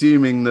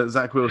assuming that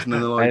Zach Wilson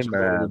and Elijah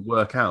Moore would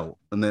work out,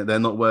 and they're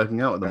not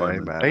working out at the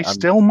moment. They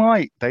still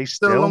might. They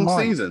Still still a long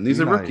might. season. These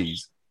Who are knows?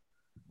 rookies.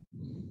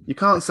 You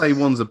can't say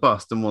one's a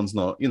bust and one's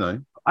not, you know.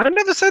 I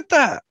never said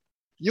that.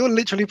 You're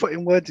literally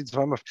putting words into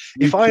my mouth.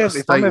 You've just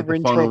If I'm stated ever the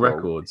in final trouble,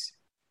 records.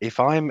 if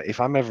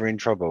I'm ever in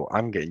trouble,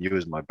 I'm getting you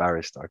as my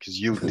barrister because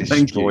you'll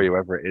Thank destroy you.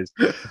 whoever it is.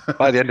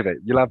 By the end of it,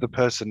 you'll have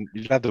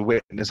the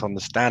witness on the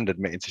stand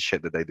admitting to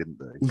shit that they didn't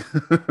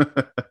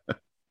do.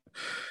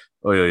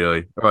 Oi, oi,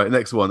 oi. All right,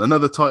 next one.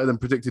 Another tighter than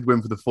predicted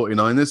win for the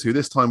 49ers, who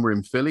this time were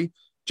in Philly.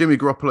 Jimmy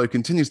Garoppolo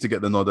continues to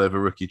get the nod over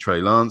rookie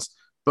Trey Lance.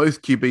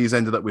 Both QBs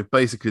ended up with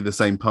basically the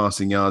same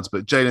passing yards,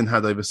 but Jalen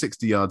had over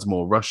 60 yards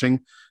more rushing.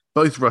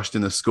 Both rushed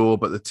in a score,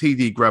 but the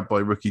TD grabbed by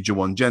rookie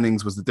Jawan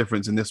Jennings was the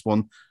difference in this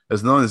one,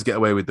 as the Niners get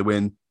away with the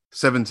win,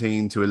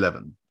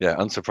 17-11. Yeah,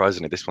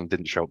 unsurprisingly, this one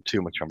didn't show up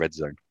too much on Red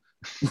Zone.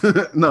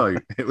 No,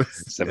 it was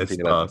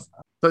 17-11.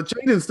 But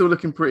Jaden's still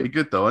looking pretty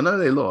good, though. I know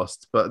they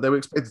lost, but they were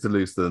expected to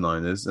lose to the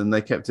Niners, and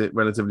they kept it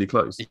relatively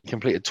close. He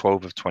completed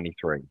 12 of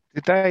 23.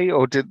 Did they,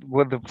 or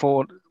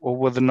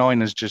were the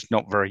Niners just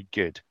not very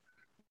good?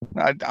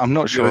 I'm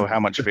not sure how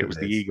much of it was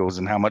the Eagles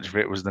and how much of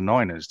it was the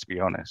Niners, to be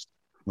honest.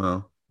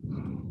 Well,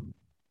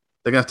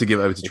 they're going to have to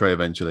give it over to Trey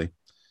eventually.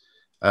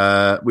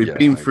 We've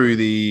been through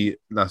the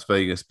Las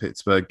Vegas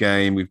Pittsburgh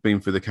game. We've been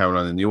through the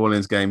Carolina New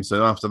Orleans game.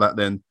 So after that,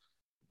 then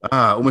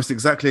almost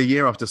exactly a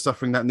year after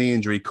suffering that knee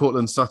injury,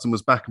 Cortland Sutton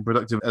was back and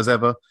productive as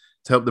ever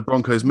to help the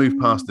Broncos move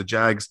past the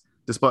Jags.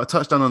 Despite a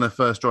touchdown on their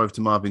first drive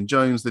to Marvin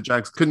Jones, the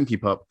Jags couldn't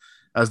keep up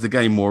as the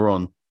game wore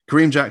on.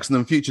 Kareem Jackson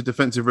and future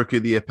Defensive Rookie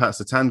of the Year Pat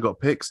Surtain got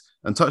picks,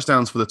 and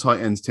touchdowns for the tight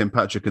ends Tim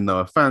Patrick and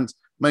Noah Fant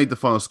made the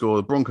final score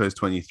the Broncos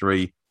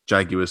 23,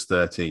 Jaguars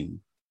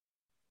 13.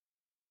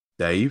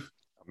 Dave?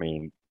 I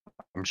mean,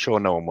 I'm sure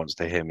no one wants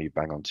to hear me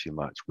bang on too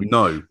much.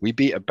 We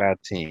beat a bad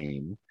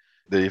team.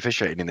 The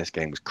officiating in this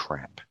game was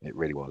crap. It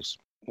really was.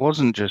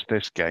 Wasn't just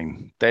this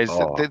game. There's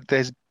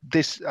this.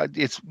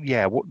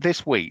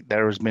 This week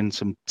there has been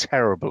some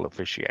terrible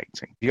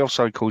officiating. The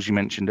offside calls you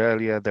mentioned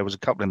earlier. There was a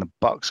couple in the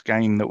Bucks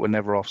game that were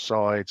never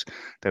offsides.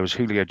 There was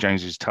Julio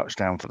Jones's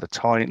touchdown for the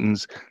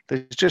Titans.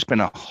 There's just been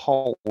a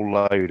whole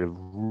load of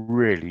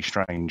really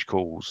strange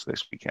calls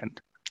this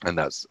weekend. And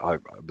but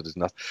there's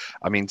nothing.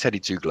 I mean, Teddy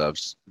Two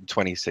Gloves,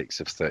 26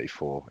 of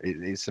 34.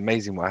 It's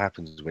amazing what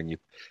happens when you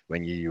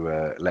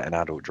let an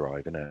adult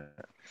drive, isn't it?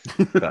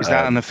 Is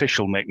that an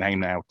official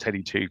nickname now,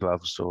 Teddy Two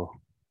Gloves, or?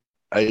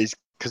 It's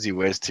because he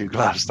wears two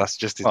gloves. That's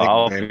just his nickname.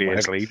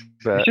 Obviously,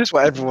 but it's just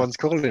what everyone's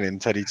calling him,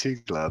 Teddy Two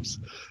Gloves.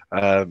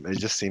 It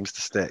just seems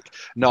to stick.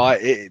 No,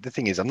 the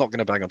thing is, I'm not going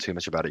to bang on too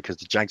much about it because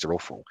the Jags are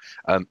awful.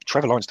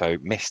 Trevor Lawrence though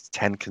missed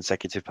 10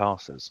 consecutive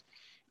passes.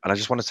 And I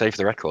just want to say for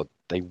the record,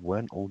 they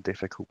weren't all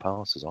difficult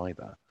passes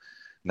either.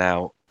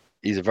 Now,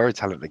 he's a very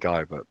talented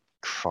guy, but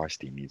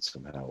Christ, he needs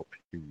some help.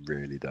 He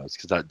really does,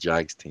 because that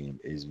Jags team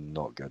is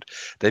not good.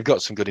 They've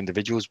got some good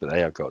individuals, but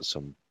they have got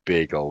some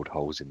big old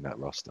holes in that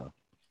roster.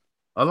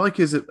 I like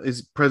his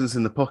presence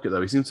in the pocket,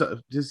 though. He seems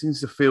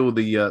to feel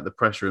the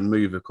pressure and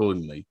move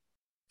accordingly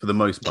for the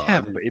most part.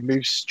 Yeah, but he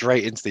moves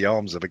straight into the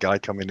arms of a guy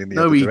coming in the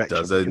other direction. No, he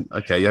doesn't.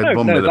 Okay, yeah,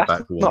 one minute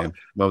back warning.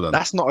 Well done.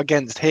 That's not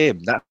against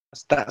him.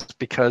 That's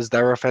because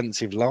their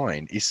offensive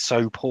line is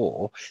so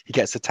poor, he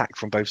gets attacked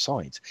from both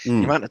sides.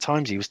 The amount of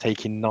times he was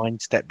taking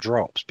 9-step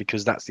drops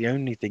because that's the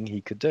only thing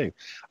he could do.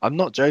 I'm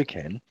not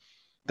joking.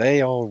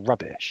 They are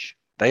rubbish.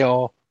 They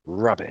are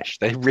rubbish.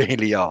 They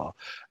really are.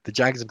 The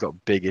Jags have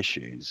got big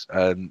issues.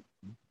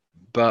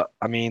 But,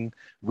 I mean,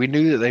 we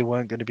knew that they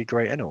weren't going to be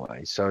great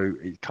anyway. So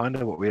it's kind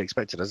of what we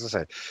expected. As I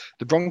said,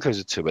 the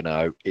Broncos are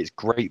 2-0. It's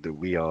great that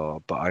we are,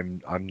 but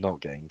I'm not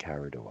getting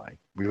carried away.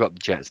 We've got the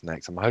Jets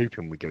next. I'm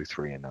hoping we go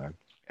 3-0.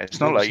 It's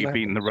not like you've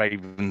beaten the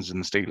Ravens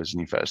and the Steelers in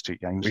your first two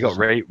games. We got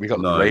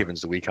the Ravens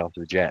the week after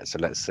the Jets, so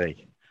let's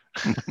see.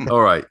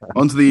 All right,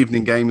 on to the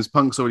evening games.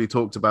 Punk's already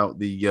talked about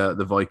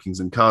the Vikings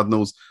and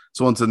Cardinals.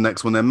 So on to the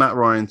next one then. Matt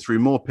Ryan threw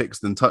more picks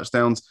than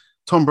touchdowns.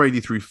 Tom Brady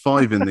threw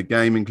 5 in the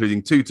game,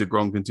 including 2 to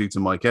Gronk and 2 to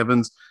Mike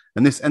Evans.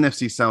 And this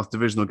NFC South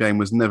divisional game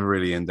was never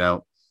really in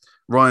doubt.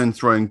 Ryan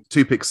throwing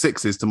 2 pick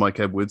sixes to Mike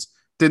Edwards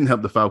didn't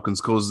help the Falcons'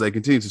 cause as they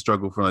continue to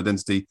struggle for an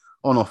identity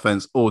on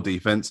offense or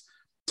defense.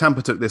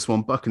 Tampa took this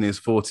one, Buccaneers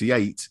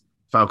 48,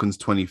 Falcons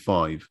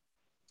 25.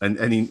 And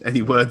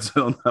any words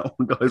on that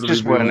one, guys? There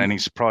just weren't any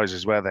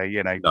surprises, were there?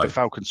 The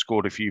Falcons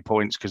scored a few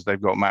points because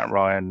they've got Matt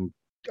Ryan.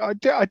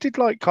 I did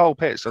like Kyle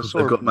Pitts. I saw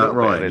they've got Matt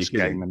Ryan this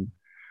game and.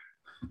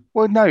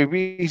 Well, no,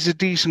 he's a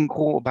decent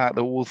quarterback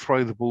that will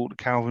throw the ball to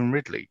Calvin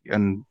Ridley.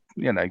 And,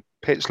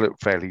 Pitts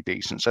looked fairly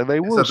decent. So they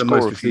will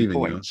score a few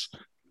points.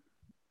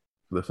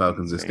 For the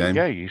Falcons this game.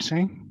 Yeah, you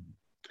see.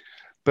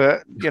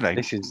 But,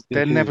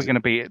 they're never going to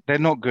beat it. They're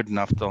not good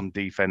enough on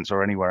defense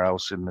or anywhere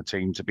else in the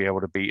team to be able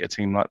to beat a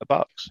team like the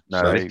Bucs.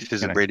 No, so, this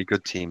is a really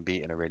good team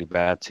beating a really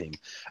bad team.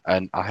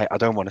 And I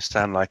don't want to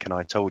sound like an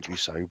I told you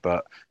so,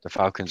 but the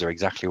Falcons are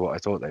exactly what I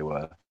thought they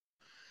were.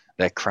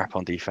 They're crap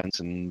on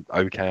defense and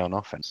okay on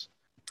offense.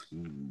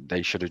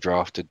 They should have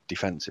drafted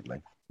defensively.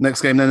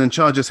 Next game then, and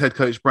Chargers head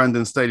coach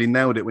Brandon Staley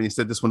nailed it when he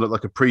said this one looked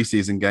like a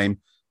preseason game.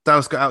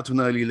 Dallas got out to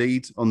an early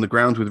lead on the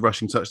ground with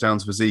rushing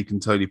touchdowns for Zeke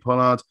and Tony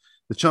Pollard.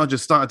 The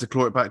Chargers started to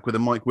claw it back with a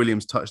Mike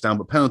Williams touchdown,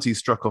 but penalties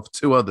struck off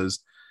 2 others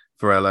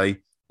for LA.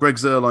 Greg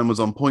Zuerlein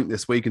was on point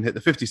this week and hit the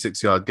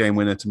 56-yard game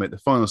winner to make the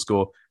final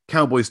score.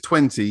 Cowboys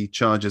 20,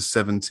 Chargers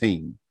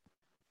 17.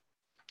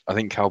 I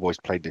think Cowboys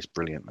played this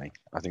brilliantly.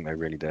 I think they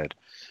really did.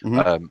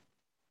 Mm-hmm.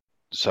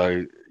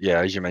 So, yeah,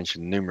 as you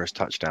mentioned, numerous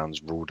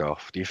touchdowns ruled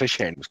off. The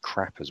officiating was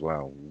crap as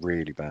well,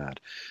 really bad.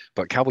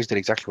 But Cowboys did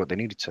exactly what they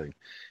needed to.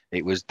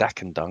 It was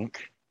Dak and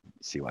Dunk.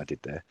 See what I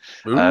did there?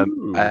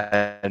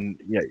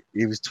 And, yeah,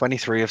 it was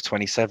 23 of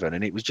 27.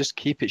 And it was just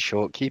keep it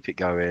short, keep it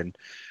going.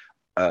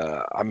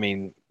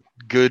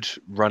 Good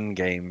run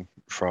game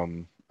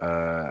from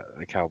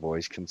the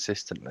Cowboys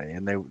consistently.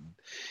 And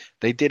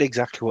they did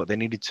exactly what they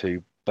needed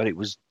to. But it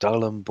was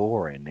dull and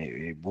boring.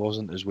 It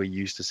wasn't as we're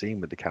used to seeing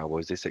with the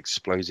Cowboys, this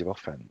explosive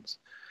offense.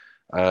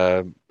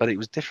 But it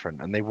was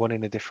different, and they won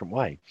in a different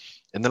way.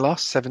 In the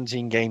last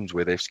 17 games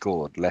where they've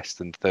scored less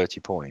than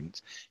 30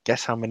 points,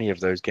 guess how many of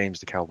those games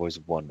the Cowboys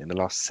have won? In the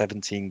last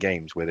 17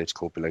 games where they've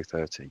scored below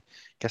 30,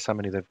 guess how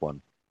many they've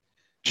won?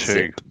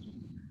 2.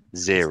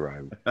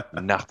 0.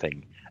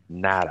 Nothing.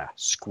 Nada.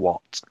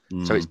 Squat.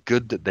 So it's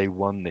good that they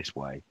won this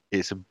way.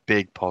 It's a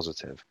big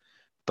positive.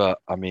 But,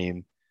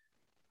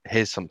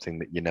 here's something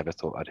that you never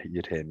thought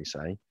you'd hear me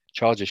say.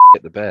 Chargers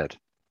shit the bed.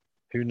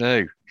 Who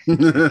knew?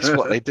 It's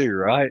what they do,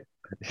 right?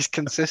 It's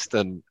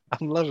consistent.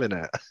 I'm loving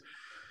it.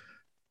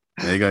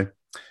 There you go.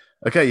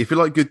 Okay, if you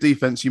like good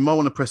defense, you might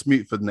want to press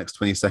mute for the next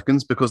 20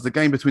 seconds because the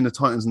game between the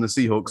Titans and the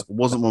Seahawks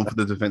wasn't one for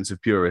the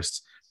defensive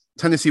purists.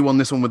 Tennessee won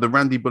this one with a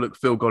Randy Bullock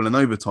field goal in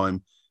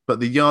overtime, but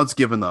the yards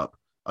given up,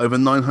 over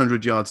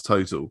 900 yards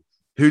total.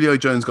 Julio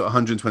Jones got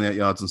 128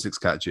 yards on 6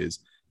 catches.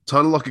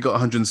 Tyler Lockett got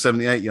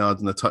 178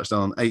 yards and a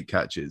touchdown on 8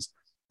 catches.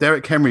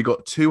 Derrick Henry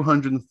got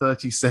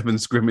 237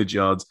 scrimmage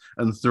yards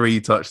and 3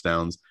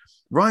 touchdowns.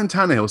 Ryan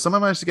Tannehill somehow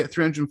managed to get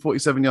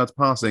 347 yards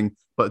passing,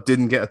 but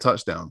didn't get a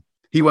touchdown.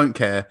 He won't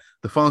care.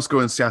 The final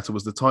score in Seattle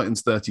was the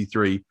Titans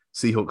 33,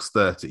 Seahawks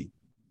 30.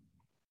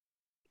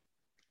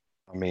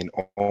 I mean,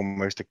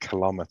 almost a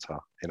kilometer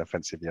in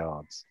offensive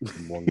yards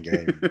in one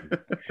game.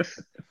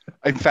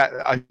 In fact,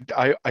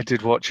 I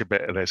did watch a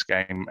bit of this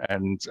game,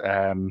 and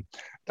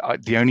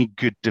the only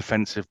good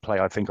defensive play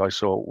I think I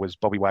saw was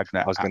Bobby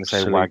Wagner. I was going to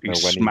say Wagner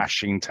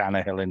smashing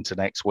Tannehill into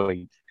next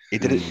week. He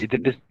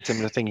did a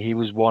similar thing. He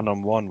was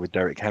one-on-one with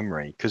Derrick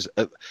Henry because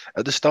at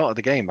the start of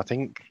the game, I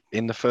think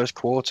in the first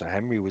quarter,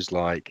 Henry was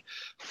like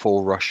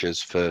 4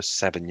 rushes for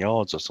 7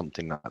 yards or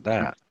something like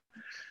that.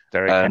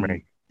 Derrick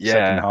Henry,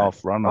 second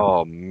half run.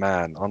 Oh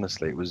man,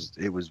 honestly, it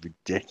was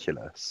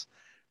ridiculous.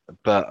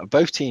 But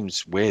both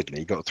teams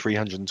weirdly got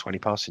 320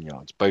 passing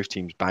yards. Both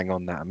teams bang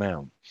on that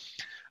amount.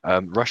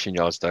 Rushing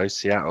yards though,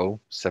 Seattle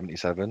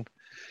 77.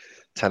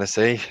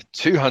 Tennessee,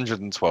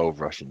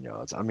 212 rushing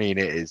yards. I mean,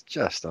 it is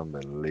just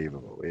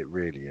unbelievable. It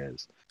really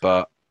is.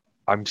 But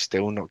I'm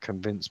still not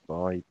convinced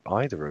by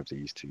either of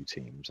these two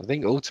teams. I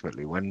think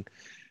ultimately when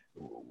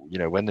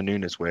the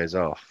newness wears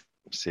off,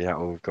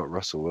 Seattle have got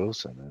Russell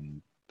Wilson and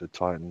the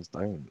Titans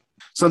don't.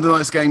 Sunday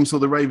night's game saw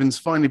the Ravens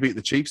finally beat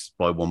the Chiefs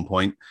by 1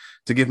 point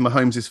to give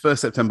Mahomes his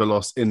first September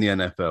loss in the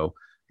NFL.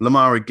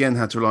 Lamar again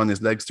had to rely on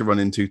his legs to run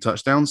in 2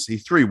 touchdowns. He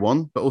threw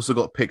 1, but also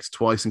got picked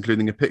twice,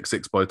 including a pick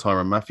 6 by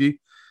Tyrann Mathieu.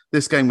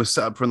 This game was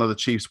set up for another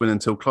Chiefs win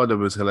until Clyde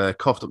Edwards-Helaire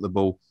coughed up the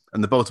ball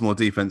and the Baltimore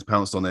defense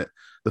pounced on it.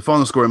 The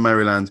final score in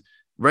Maryland,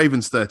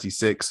 Ravens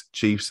 36,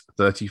 Chiefs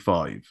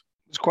 35.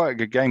 It's quite a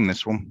good game,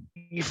 this one.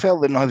 You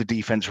felt that neither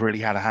defense really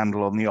had a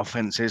handle on the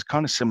offenses,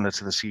 kind of similar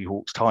to the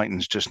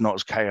Seahawks-Titans, just not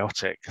as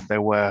chaotic.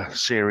 There were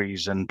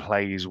series and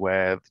plays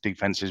where the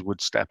defenses would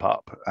step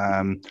up.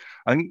 I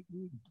think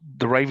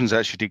the Ravens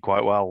actually did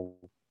quite well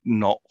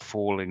not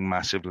falling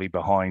massively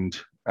behind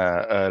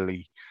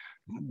early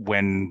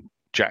when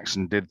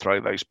Jackson did throw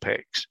those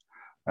picks.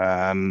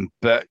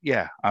 But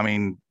yeah, I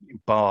mean,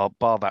 bar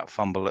that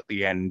fumble at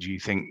the end, you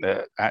think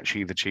that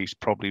actually the Chiefs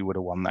probably would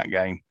have won that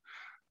game.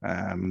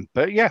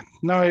 But yeah,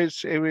 no,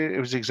 it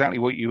was exactly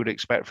what you would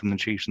expect from the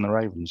Chiefs and the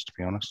Ravens, to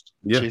be honest.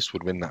 Yeah. Chiefs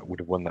would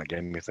have won that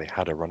game if they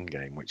had a run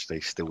game, which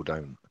they still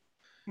don't.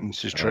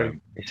 This is true.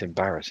 It's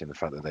embarrassing the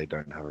fact that they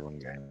don't have a run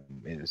game.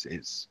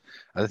 It's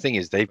and the thing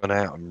is they've gone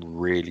out and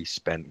really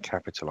spent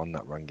capital on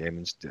that run game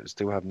and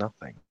still have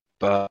nothing.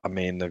 But I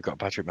mean, they've got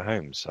Patrick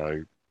Mahomes,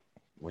 so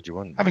what do you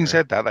want? Having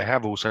said that, they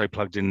have also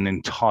plugged in an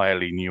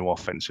entirely new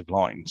offensive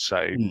line,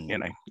 so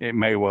it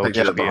may well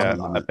just be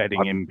a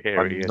bedding in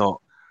period.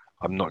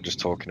 I'm not just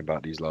talking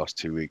about these last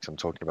 2 weeks. I'm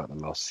talking about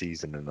the last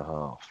season and a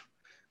half.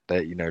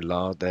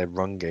 Their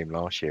run game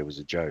last year was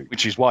a joke,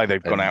 which is why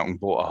they've gone out and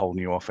bought a whole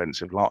new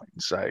offensive line.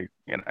 So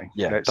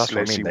that's what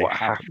I mean. They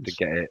have to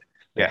get it.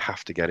 They Yeah.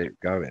 have to get it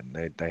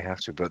going. They have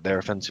to. But their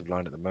offensive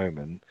line at the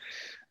moment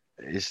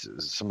is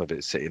some of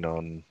it sitting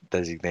on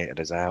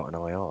designated as out and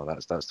IR.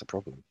 That's the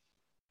problem.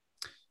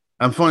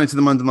 And finally to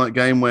the Monday night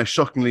game where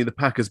shockingly the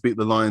Packers beat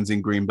the Lions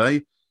in Green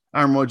Bay.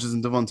 Aaron Rodgers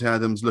and Davante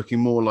Adams looking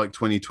more like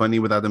 2020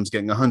 with Adams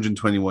getting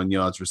 121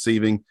 yards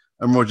receiving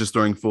and Rodgers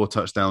throwing 4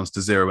 touchdowns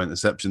to 0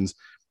 interceptions.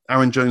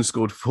 Aaron Jones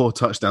scored 4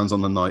 touchdowns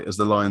on the night as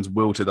the Lions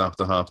wilted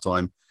after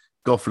halftime.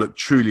 Goff looked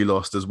truly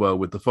lost as well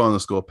with the final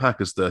score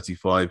Packers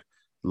 35,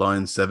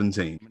 Lions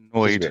 17.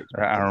 Annoyed at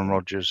Aaron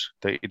Rodgers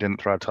that he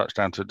didn't throw a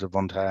touchdown to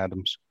Davante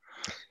Adams.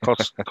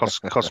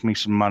 Cost me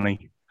some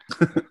money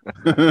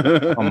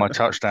on my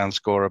touchdown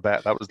scorer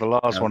bet. That was the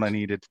last one I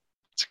needed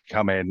to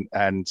come in,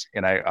 and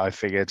I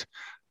figured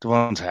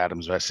Davante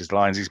Adams versus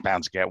Lions, he's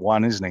bound to get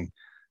one, isn't he?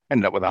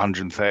 Ended up with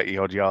 130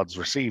 odd yards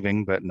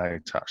receiving, but no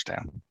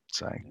touchdown.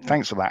 So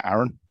thanks for that,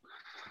 Aaron.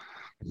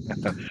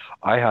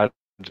 I had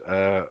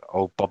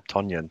old Bob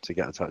Tonyan to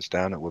get a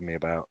touchdown. It won me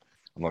about,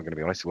 I'm not going to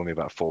be honest, it won me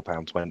about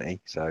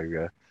 £4.20.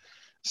 So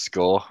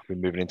score. We're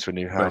moving into a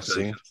new house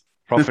soon.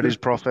 Profit is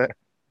profit.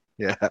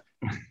 Yeah.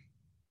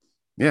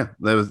 Yeah,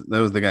 there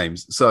was the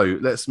games. So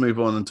let's move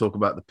on and talk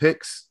about the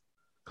picks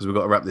because we've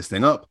got to wrap this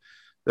thing up.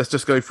 Let's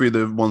just go through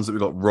the ones that we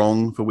got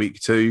wrong for week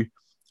 2.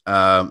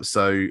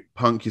 So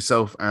Punk,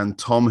 yourself and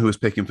Tom, who was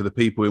picking for the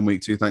people in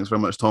week 2. Thanks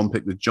very much, Tom.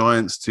 Picked the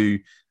Giants to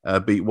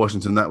beat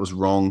Washington. That was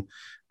wrong.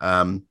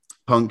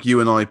 Punk, you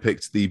and I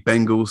picked the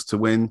Bengals to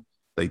win.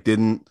 They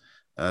didn't.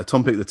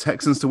 Tom picked the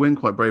Texans to win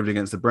quite bravely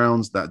against the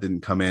Browns. That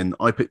didn't come in.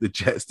 I picked the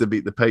Jets to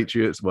beat the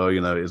Patriots. Well,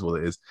 it is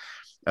what it is.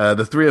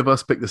 The 3 of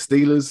us picked the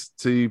Steelers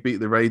to beat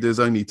the Raiders.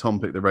 Only Tom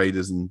picked the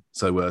Raiders, and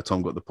so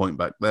Tom got the point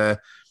back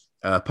there.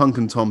 Punk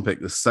and Tom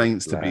picked the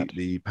Saints to Glad. beat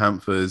the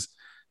Panthers.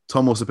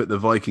 Tom also picked the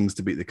Vikings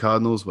to beat the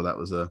Cardinals. Well, that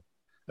was a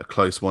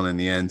close one in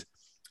the end.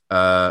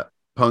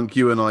 Punk,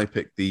 you and I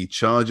picked the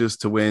Chargers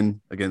to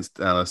win against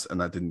Dallas, and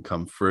that didn't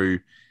come through.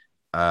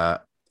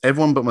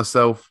 Everyone but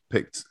myself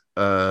picked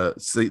the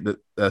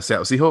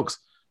Seattle Seahawks,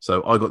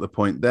 so I got the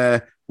point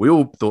there. We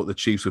all thought the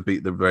Chiefs would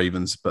beat the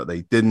Ravens, but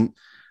they didn't.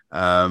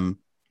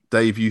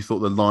 Dave, you thought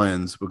the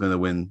Lions were going to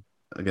win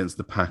against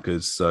the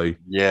Packers, so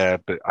Yeah,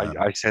 but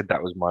I said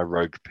that was my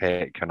rogue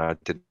pick, and I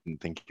didn't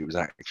think it was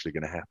actually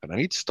going to happen. I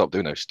need to stop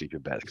doing those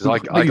stupid bets because Why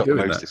are I you got the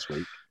doing most that? this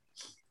week.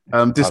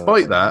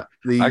 Despite that,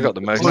 I got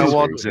the most. No this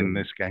odds week. in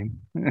this game.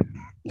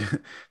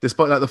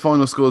 Despite that, the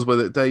final scores were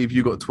that Dave,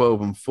 you got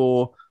 12 and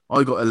 4,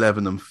 I got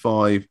 11 and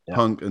 5, Yeah.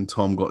 Punk and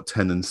Tom got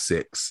 10 and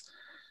 6.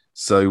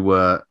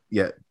 So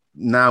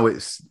now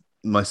it's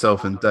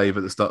myself and Dave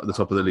at the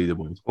top of the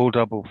leaderboard. All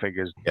double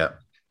figures.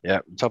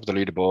 Yeah, top of the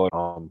leaderboard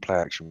on Play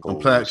Action On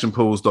Pools.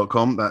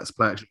 playactionpools.com, that's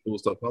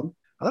playactionpools.com.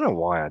 I don't know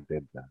why I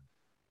did that.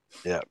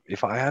 Yeah,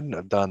 if I hadn't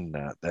have done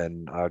that,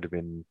 then I would have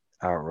been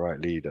outright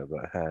leader.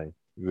 But hey,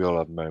 we all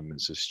have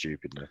moments of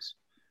stupidness.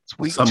 It's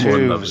week Someone 2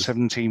 of a loves.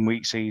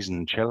 17-week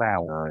season. Chill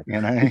out. No.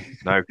 You know,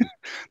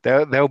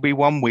 No, there'll be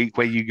one week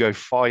where you go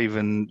 5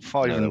 and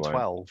No, there won't.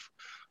 12,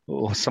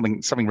 or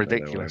something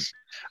ridiculous.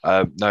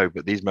 no,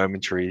 but these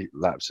momentary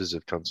lapses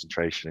of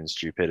concentration and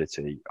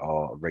stupidity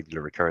are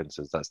regular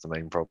occurrences. That's the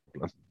main problem.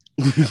 I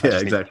Yeah, just need to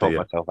exactly. talk Yeah.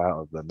 myself out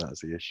of them.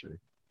 That's the issue.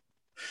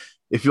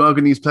 If you are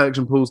going to use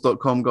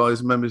playactionpools.com,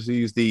 guys, remember to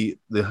use the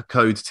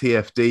code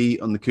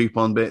TFD on the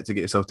coupon bit to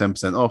get yourself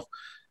 10% off.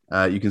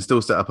 You can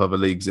still set up other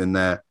leagues in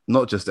there,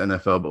 not just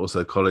NFL, but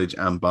also college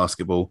and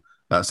basketball.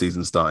 That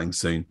season starting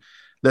soon.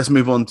 Let's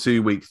move on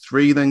to week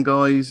 3 then,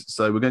 guys.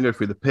 So we're going to go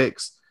through the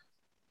picks.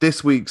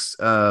 This week's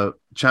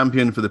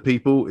champion for the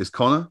people is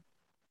Connor,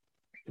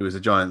 who is a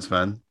Giants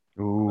fan.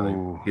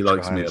 Ooh, He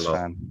likes me a Giants lot.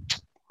 fan.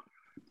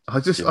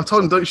 I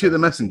told him don't shoot the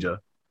messenger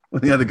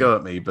when he had a go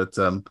at me, but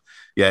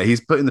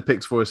he's putting the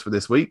picks for us for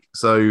this week.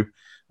 So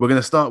we're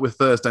going to start with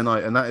Thursday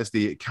night, and that is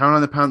the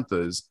Carolina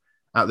Panthers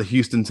at the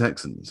Houston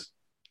Texans.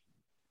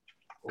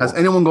 Has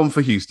anyone gone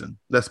for Houston?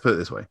 Let's put it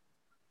this way.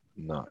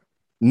 No.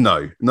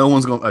 No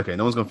one's gone. Okay,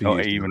 no one's gone for Not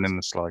Houston. even in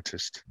the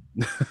slightest.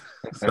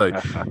 So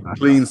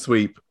clean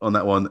sweep on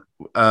that one.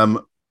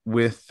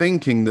 We're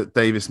thinking that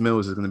Davis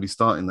Mills is going to be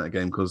starting that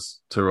game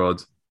because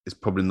Tyrod is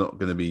probably not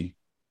going to be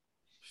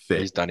fit.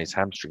 He's done his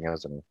hamstring,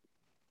 hasn't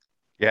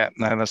he? Yeah,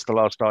 no, that's the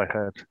last I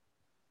heard.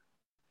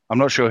 I'm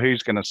not sure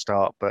who's going to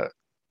start, but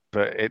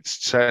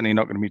it's certainly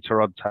not going to be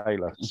Tyrod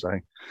Taylor. So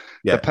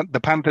Yeah. the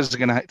Panthers are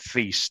going to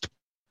feast,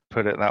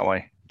 put it that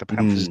way. The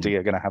Panthers D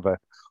are going to have a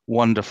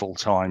wonderful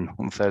time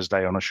on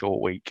Thursday on a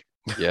short week.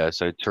 Yeah,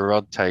 so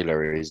Tyrod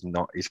Taylor is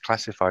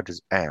classified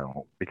as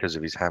out because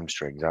of his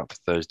hamstrings, out for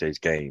Thursday's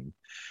game.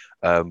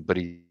 But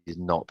he's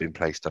not been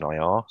placed on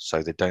IR,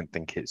 so they don't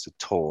think it's a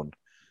torn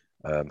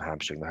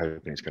hamstring. They're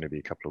hoping it's going to be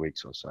a couple of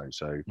weeks or so.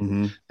 So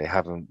they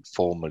haven't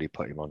formally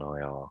put him on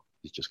IR.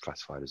 He's just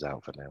classified as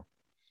out for now.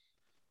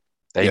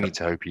 They need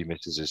to hope he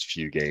misses as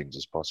few games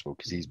as possible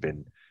because he's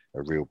been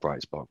a real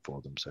bright spot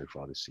for them so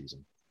far this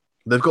season.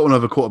 They've got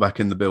another quarterback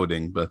in the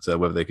building, but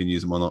whether they can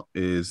use him or not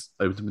is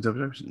open to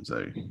interpretation.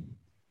 So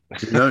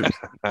who knows?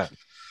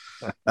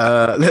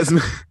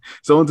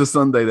 So on to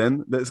Sunday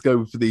then. Let's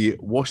go for the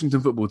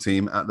Washington football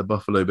team at the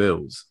Buffalo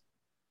Bills.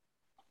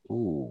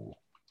 Ooh.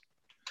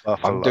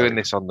 Buffalo. I'm doing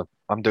this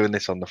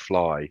on the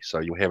fly, so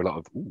you'll hear a lot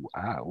of ooh,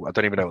 ow. I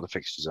don't even know what the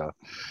fixtures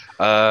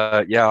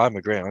are. Yeah, I'm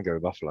agreeing. I'll go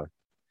with Buffalo.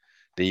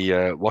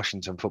 The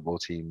Washington football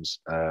team's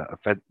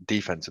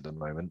defense at the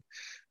moment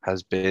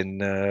has been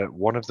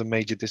one of the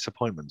major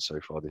disappointments so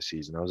far this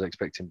season. I was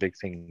expecting big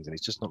things, and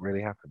it's just not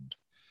really happened.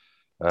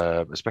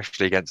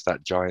 Especially against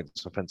that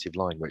Giants offensive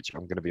line, which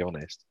I'm going to be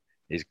honest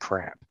is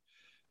crap.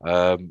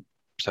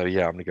 So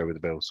yeah, I'm going to go with the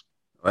Bills.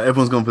 All right,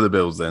 everyone's gone for the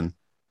Bills then.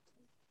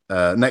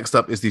 Next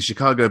up is the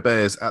Chicago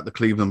Bears at the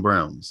Cleveland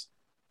Browns.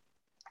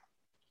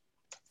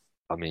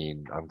 I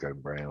mean, I'm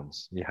going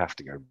Browns. You have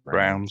to go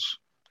Browns.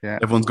 Yeah.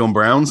 Everyone's gone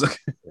Browns.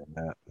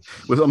 Yeah.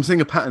 Well, I'm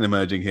seeing a pattern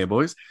emerging here,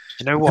 boys.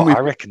 You know what?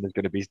 I reckon there's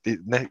going to be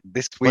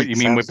this week. What you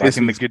mean we're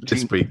picking the good This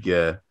team? week,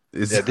 yeah.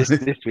 Yeah, this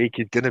week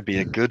is going to be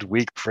a good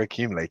week for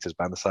accumulators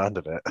by the sound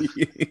of it.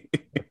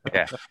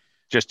 Yeah.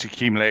 Just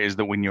accumulators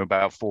that win you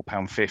about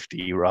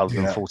 £4.50 rather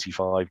than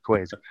 45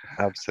 quid.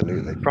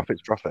 Absolutely.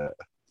 Profit's profit.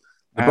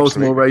 The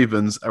Baltimore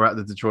Ravens are at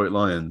the Detroit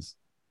Lions.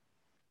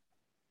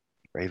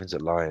 Ravens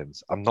at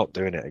Lions. I'm not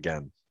doing it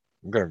again.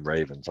 I'm going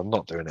Ravens. I'm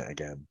not doing it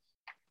again.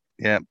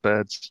 Yeah,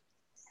 Birds.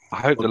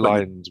 I hope the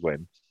Lions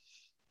win.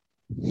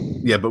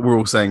 Yeah, but we're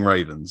all saying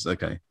Ravens.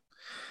 Okay.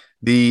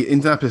 The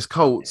Indianapolis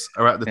Colts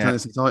are at the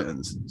Tennessee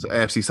Titans. So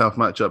AFC South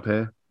matchup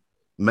here.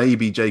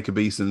 Maybe Jacob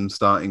Eason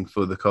starting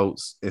for the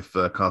Colts if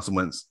Carson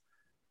Wentz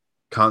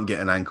can't get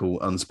an ankle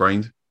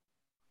unsprained.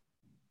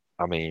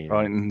 I mean,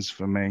 Titans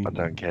for me. I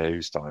don't care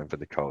who's starting for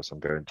the Colts. I'm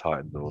going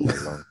Titans all day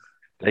long.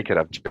 They could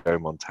have Joe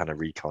Montana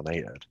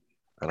reincarnated,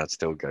 and I'd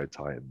still go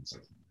Titans.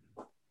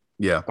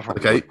 Yeah. I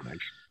probably Okay.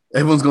 wouldn't,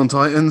 Everyone's gone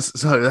Titans,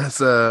 so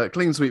that's a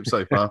clean sweep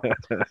so far.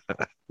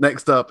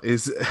 Next up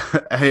is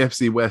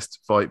AFC West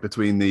fight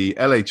between the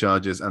LA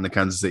Chargers and the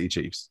Kansas City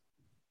Chiefs.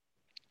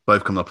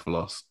 Both coming up with a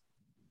loss.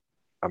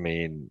 I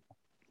mean,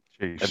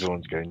 Chiefs.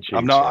 everyone's going Chiefs.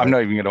 I'm not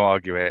right? even going to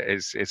argue it.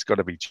 It's got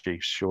to be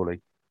Chiefs,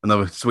 surely.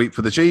 Another sweep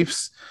for the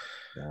Chiefs.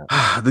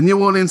 Yeah. The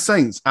New Orleans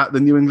Saints at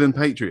the New England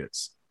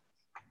Patriots.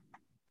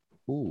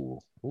 Ooh.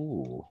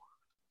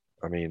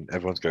 I mean,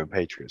 everyone's going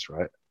Patriots,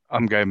 right?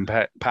 I'm going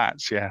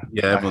Pats, yeah.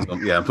 Yeah, everyone's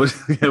gone. Yeah,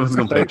 everyone's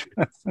gone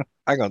Patriots.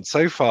 Hang on.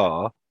 So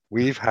far,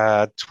 we've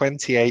had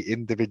 28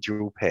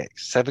 individual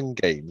picks, 7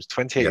 games,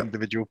 28 Yep.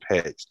 individual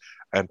picks,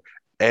 and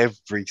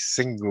every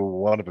single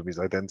one of them is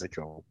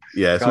identical.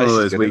 Yeah, it's Guys, one of this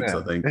those is good, weeks, I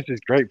isn't it? think. This is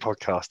great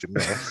podcasting.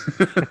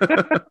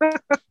 This.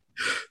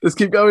 Let's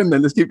keep going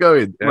then. Let's keep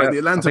going. Yeah, Right, the I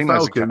Atlanta think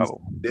there's a Falcons.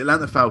 couple. The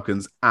Atlanta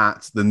Falcons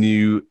at the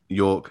New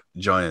York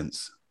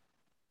Giants.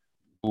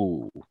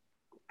 Ooh.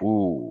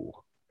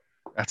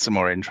 That's a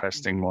more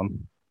interesting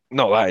one.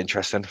 Not that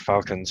interesting.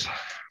 Falcons.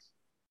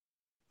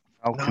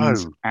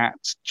 Falcons No. at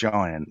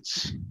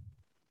Giants.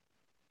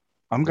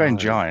 I'm going No.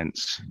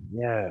 Giants.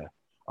 Yeah.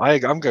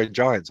 I'm going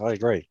Giants. I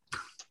agree.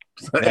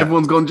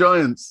 Everyone's gone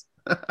Giants.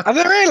 Are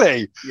they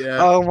really? Yeah.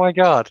 Oh my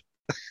God.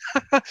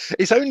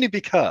 It's only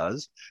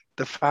because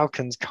the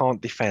Falcons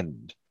can't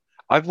defend.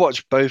 I've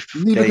watched both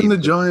Neither can games. the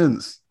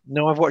Giants.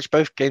 No, I've watched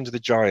both games of the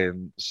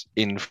Giants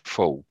in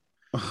full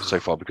so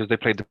far because they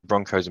played the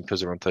Broncos and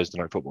because they're on Thursday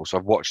Night Football. So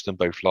I've watched them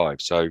both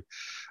live. So,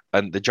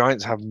 and the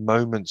Giants have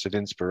moments of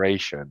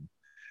inspiration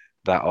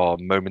that are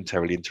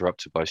momentarily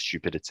interrupted by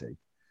stupidity,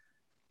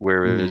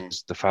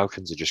 whereas the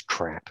Falcons are just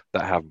crap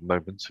that have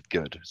moments of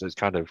good. So it's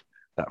kind of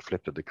that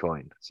flip of the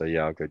coin. So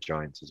yeah, I'll go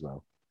Giants as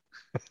well.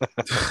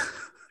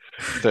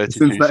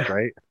 32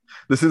 straight.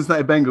 The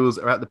Cincinnati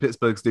Bengals are at the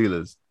Pittsburgh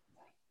Steelers.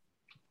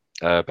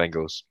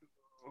 Bengals.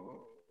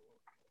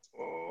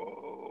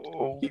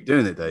 Keep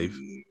doing it, Dave.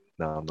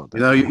 No, I'm not.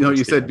 You know what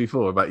you said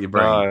before about your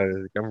brain.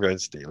 No, I'm going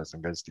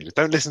Steelers.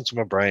 Don't listen to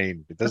my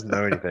brain. It doesn't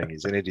know anything.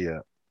 He's an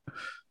idiot.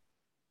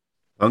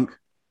 Punk.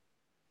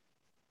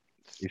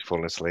 He's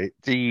falling asleep.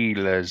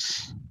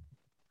 Steelers.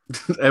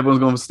 Everyone's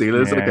gone for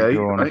Steelers. Yeah, Okay.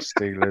 go on, Right.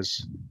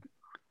 Steelers.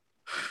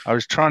 I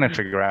was trying to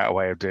figure out a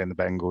way of doing the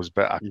Bengals,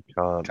 but You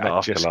can't. I Not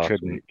after just last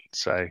couldn't. week.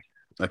 So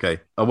Okay.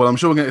 Well, I'm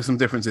sure we're going to get some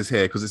differences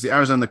here because it's the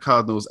Arizona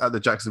Cardinals at the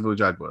Jacksonville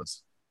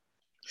Jaguars.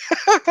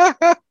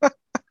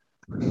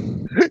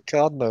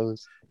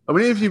 Cardinals. I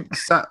mean, if you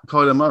sat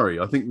Kyler Murray,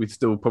 I think we'd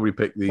still probably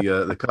pick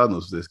the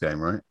Cardinals for this game,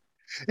 right?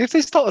 If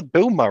they started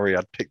Bill Murray,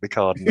 I'd pick the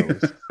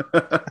Cardinals.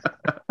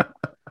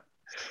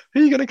 Who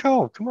are you going to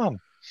call? Come on.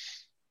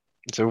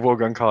 So we've all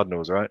gone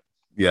Cardinals, right?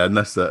 Yeah,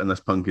 unless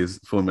Punk is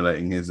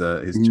formulating his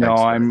checks. no,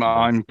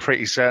 I'm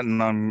pretty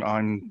certain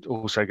I'm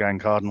also going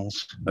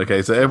Cardinals.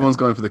 Okay, so everyone's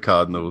going for the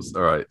Cardinals.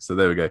 All right, so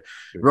there we go.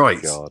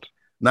 Right. God.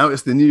 Now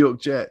it's the New York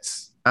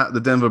Jets at the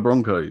Denver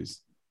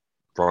Broncos.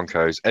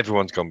 Broncos.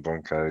 Everyone's gone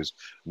Broncos.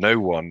 No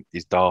one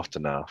is daft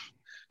enough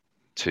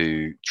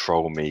to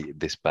troll me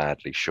this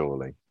badly,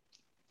 surely.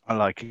 I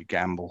like a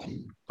gamble.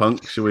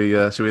 Punk, should we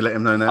let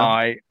him know now?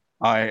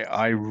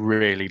 I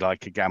really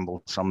like a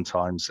gamble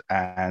sometimes,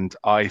 and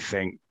I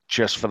think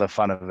just for the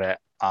fun of it,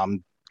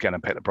 I'm going to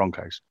pick the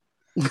Broncos.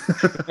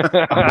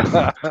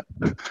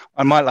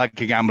 I might like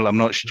a gamble. I'm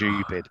not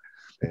stupid.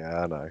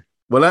 Yeah, I know.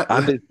 Well,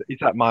 And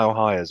it's at Mile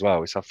High as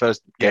well. It's our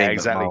first game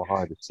exactly. at Mile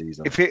High this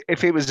season.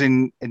 If it was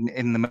in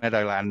the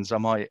Meadowlands, I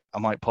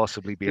might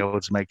possibly be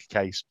able to make a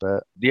case.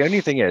 But The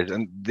only thing is,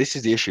 and this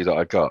is the issue that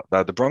I got,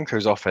 that the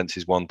Broncos offense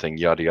is one thing,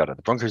 yada, yada.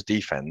 The Broncos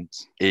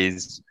defense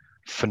is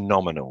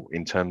phenomenal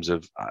in terms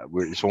of,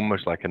 it's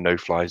almost like a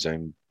no-fly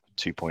zone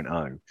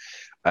 2.0.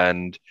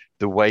 And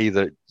the way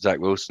that Zach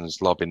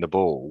Wilson's lobbing the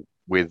ball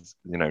with,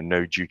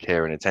 no due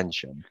care and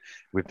attention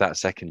with that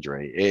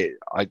secondary,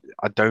 I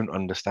don't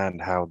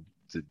understand how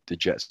the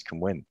Jets can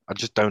win. I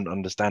just don't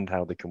understand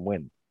how they can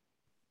win.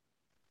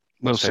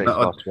 we'll see.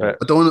 I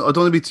don't want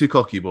to be too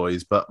cocky,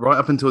 boys, but right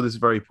up until this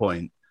very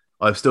point,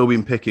 I've still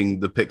been picking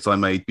the picks I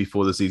made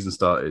before the season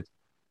started.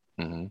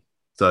 Mm-hmm.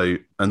 So,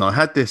 and I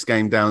had this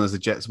game down as a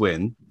Jets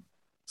win.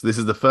 So this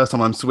is the first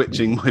time I'm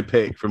switching my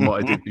pick from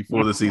what I did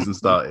before the season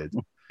started.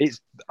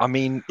 I'm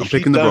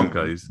picking the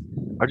Broncos.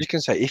 I'm just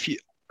going to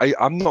say,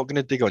 I'm not going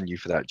to dig on you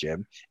for that,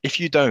 Jim. If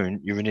you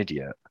don't, you're an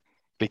idiot.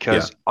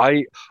 Because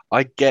I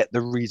get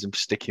the reason for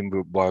sticking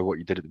by what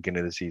you did at the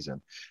beginning of the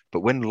season. But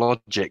when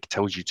logic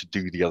tells you to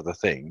do the other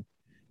thing,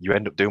 you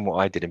end up doing what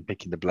I did in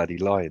picking the bloody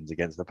Lions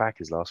against the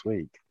Packers last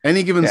week.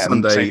 Any given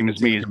Sunday, same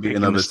as me it as can be picking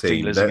another the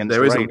team. Steelers There against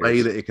is the a way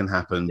Raiders. that it can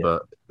happen,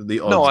 but the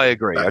odds. No, I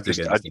agree. stacked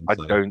against them,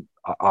 so. don't.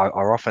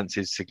 Our offense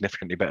is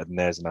significantly better than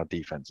theirs, and our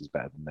defense is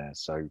better than theirs.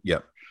 So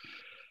Yep.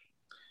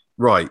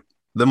 Right.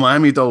 The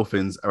Miami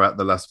Dolphins are at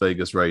the Las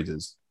Vegas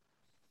Raiders.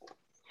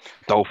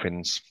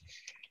 Dolphins.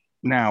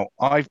 Now,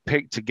 I've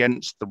picked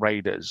against the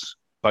Raiders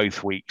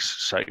both weeks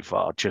so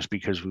far, just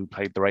because we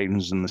played the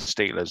Ravens and the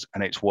Steelers,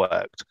 and it's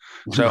worked.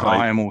 So Right.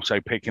 I am also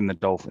picking the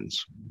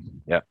Dolphins.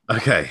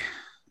 Okay.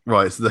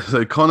 Right.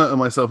 So Connor and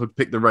myself have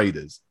picked the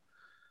Raiders.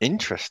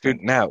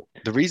 Interesting. Now,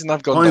 the reason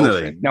I've gone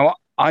Finally. Dolphins. Now,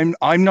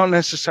 I'm not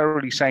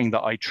necessarily saying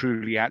that I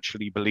truly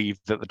actually believe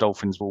that the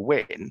Dolphins will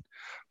win,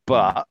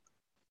 but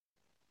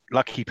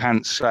Lucky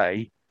Pants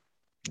say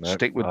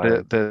stick with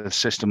the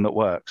system that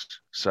works.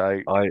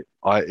 So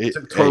it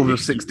took 12 of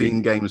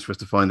 16 games for us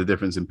to find the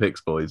difference in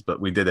picks, boys, but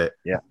we did it.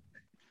 Yeah.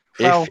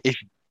 Well,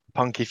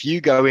 if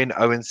you go in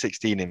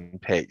 0-16 in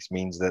picks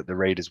means that the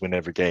Raiders win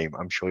every game,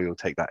 I'm sure you'll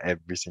take that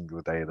every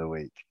single day of the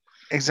week.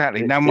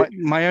 Exactly. Now,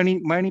 my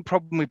only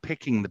problem with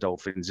picking the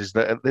Dolphins is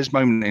that at this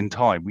moment in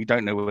time, we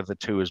don't know whether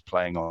Tua is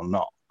playing or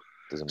not.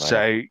 Doesn't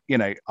matter. So,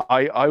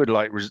 I would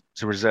like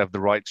to reserve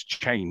the right to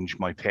change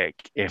my pick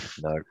if.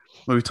 No.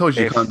 Well, we told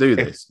you can't do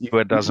this.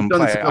 Tua doesn't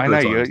play. I know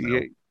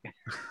you.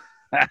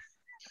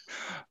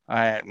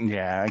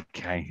 Yeah.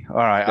 Okay. All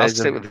right. I'll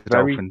stick with the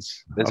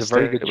Dolphins. There's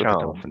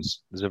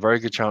a very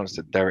good chance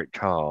that Derek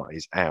Carr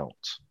is out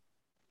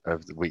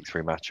of the Week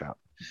 3 matchup.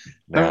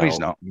 No, he's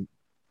not.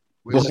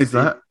 What is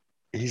that?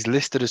 He's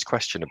listed as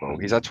questionable.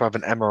 He's had to have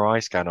an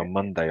MRI scan on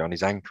Monday on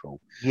his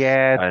ankle.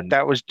 Yeah,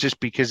 that was just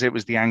because it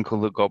was the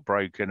ankle that got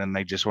broken, and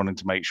they just wanted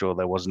to make sure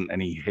there wasn't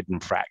any hidden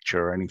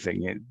fracture or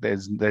anything.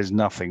 There's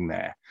nothing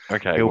there.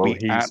 Okay, he'll be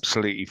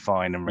absolutely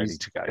fine and ready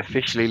to go.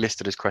 Officially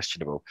listed as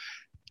questionable.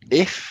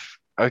 If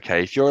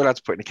you're allowed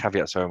to put in a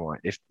caveat, so am I.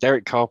 If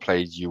Derek Carr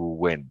plays, you will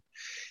win.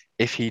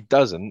 If he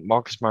doesn't,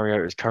 Marcus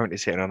Mariota is currently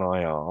sitting on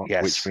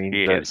IR, which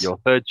means that your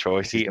third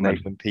choice is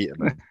Nathan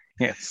Peterman.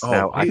 Yes.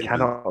 Now I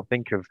cannot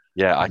think of.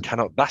 Yeah, I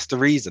cannot. That's the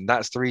reason.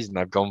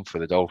 I've gone for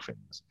the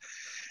Dolphins.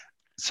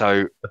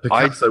 So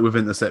Picasso with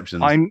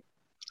interceptions. I'm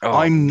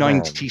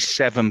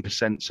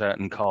 97%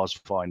 certain Carr's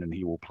fine and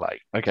he will play.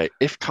 Okay,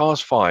 if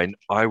Carr's fine,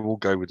 I will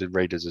go with the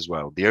Raiders as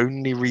well. The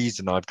only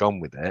reason I've gone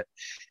with it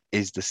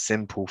is the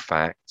simple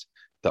fact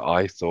that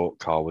I thought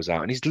Carr was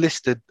out, and he's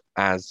listed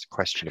as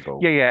questionable.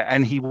 Yeah,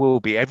 and he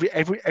will be.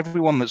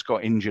 Everyone that's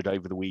got injured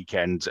over the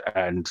weekend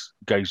and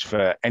goes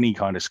for any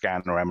kind of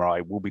scan or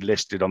MRI will be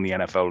listed on the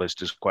NFL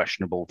list as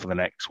questionable for the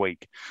next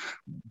week.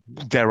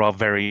 There are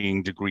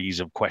varying degrees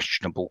of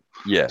questionable.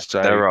 Yes,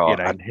 so, there are,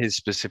 and his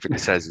specifically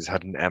says he's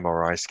had an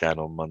MRI scan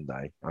on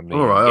Monday. I mean,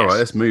 all right,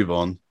 let's move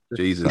on.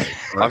 Jesus,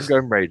 I'm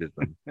going Raiders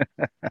then.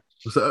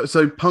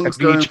 So Punk's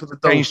going for the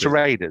Dolphins. To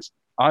Raiders.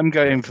 I'm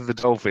going for the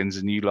Dolphins,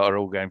 and you lot are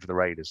all going for the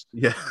Raiders.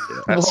 Yeah,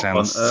 that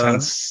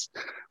sounds.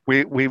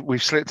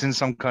 We've slipped in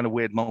some kind of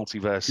weird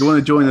multiverse. You want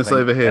to join us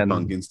over here,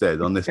 Punk,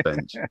 instead on this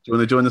bench? Do you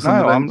want to join us on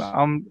the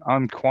bench?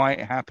 I'm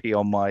quite happy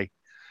on my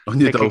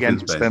your pick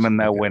against bench. Them, and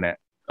they'll win it.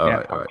 All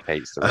right.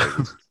 Hates the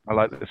Raiders. I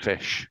like the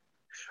fish.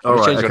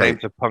 Change your name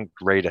to Punk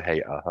Raider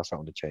Hater. That's what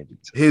I'm going to change it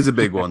to. Here's a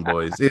big one,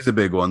 boys. Here's a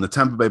big one. The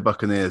Tampa Bay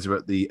Buccaneers are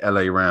at the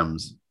LA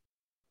Rams.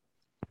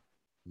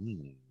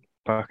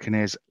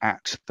 Buccaneers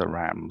at the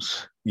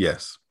Rams.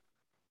 Yes.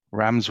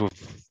 Rams were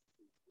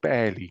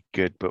fairly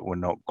good, but were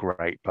not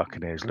great.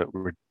 Buccaneers look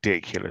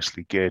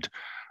ridiculously good.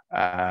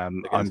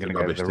 I'm going to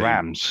go with the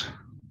Rams.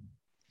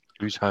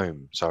 Who's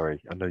home?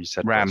 Sorry, I know you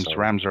said Rams.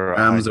 Rams are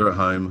at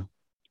home.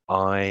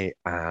 I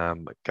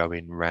am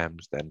going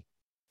Rams then.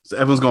 So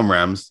everyone's gone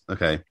Rams.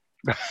 Okay.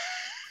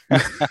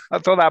 I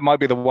thought that might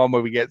be the one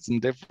where we get some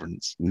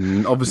difference.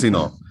 Obviously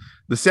not.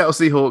 The Seattle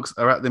Seahawks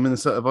are at the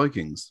Minnesota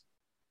Vikings.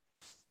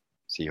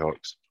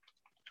 Seahawks.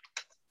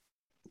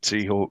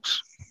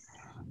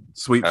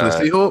 Sweep for the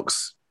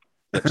Seahawks.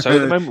 So at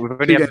the moment, we've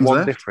only had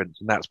one difference,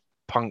 and that's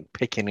Punk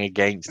picking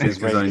against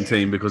his own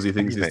team because he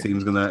thinks his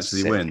team's going to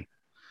actually win.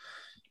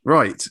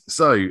 Right.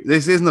 So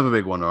this is another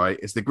big one, all right?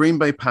 It's the Green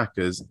Bay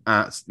Packers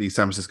at the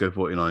San Francisco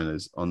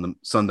 49ers on the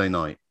Sunday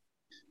night.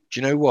 Do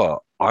you know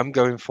what? I'm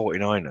going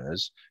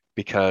 49ers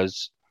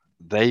because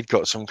they've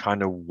got some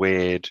kind of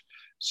weird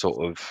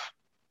sort of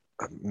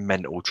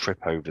mental trip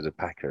over the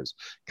Packers.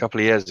 A couple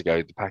of years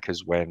ago, the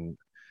Packers went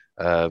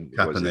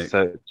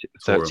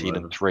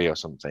 13-3 or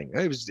something.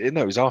 It was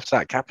after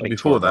that. Kaepernick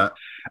before that,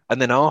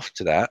 and then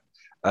after that,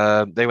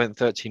 they went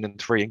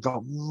 13-3 and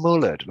got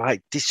mullered,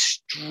 like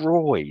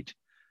destroyed.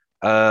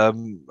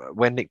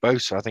 When Nick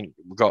Bosa, I think,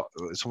 got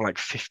something like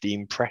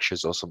 15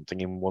 pressures or something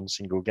in one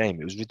single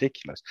game. It was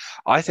ridiculous.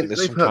 I think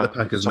they've hurt the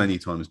Packers many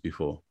times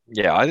before.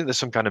 Yeah, I think there's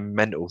some kind of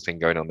mental thing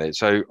going on there.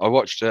 So I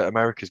watched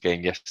America's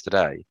game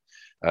yesterday.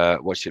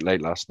 Watched it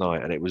late last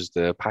night, and it was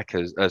the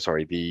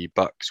the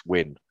Bucks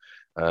win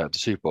the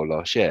Super Bowl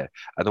last year.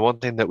 And the one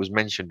thing that was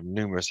mentioned on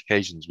numerous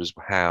occasions was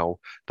how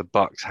the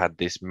Bucks had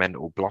this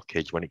mental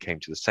blockage when it came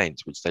to the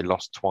Saints, which they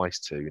lost twice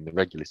to in the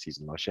regular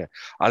season last year.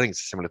 I think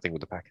it's a similar thing with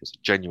the Packers.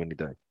 Genuinely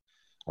do.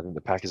 I think the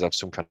Packers have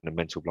some kind of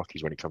mental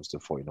blockage when it comes to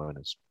the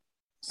 49ers.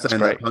 That's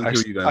great.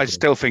 I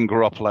still think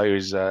Garoppolo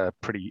is a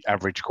pretty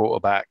average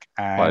quarterback,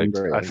 and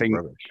I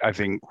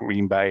think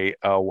Green Bay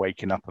are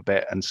waking up a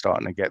bit and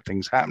starting to get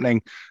things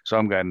happening. So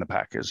I'm going the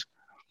Packers.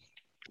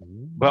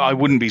 But I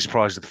wouldn't be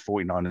surprised if the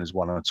 49ers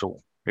won at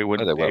all. It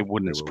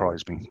wouldn't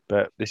surprise me.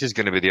 But this is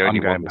going to be the only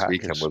one this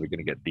weekend where we're going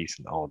to get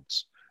decent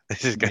odds.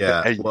 This is going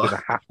you're going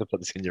to have to put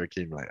this in your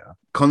accumulator.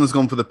 Connor's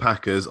gone for the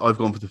Packers. I've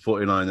gone for the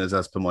 49ers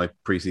as per my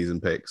preseason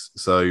picks.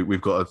 So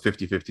we've got a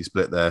 50-50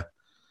 split there.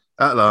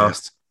 At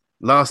last.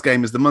 Last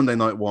game is the Monday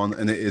night one,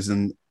 and it is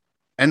an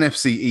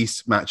NFC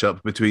East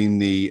matchup between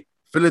the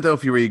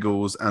Philadelphia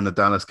Eagles and the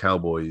Dallas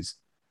Cowboys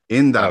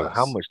in Dallas. Oh,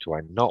 how much do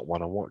I not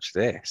want to watch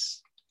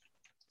this?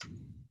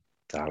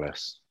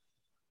 Dallas.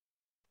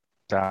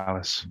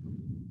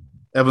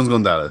 Everyone's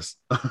gone Dallas.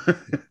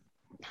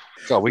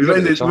 God, we've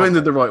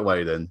ended the right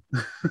way then.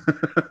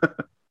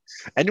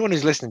 Anyone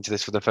who's listening to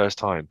this for the first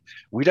time,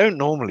 we don't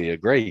normally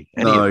agree.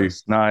 No.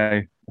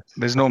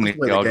 There's normally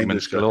the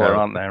arguments galore,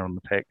 aren't there, on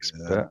the picks?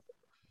 Yeah.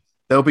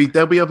 But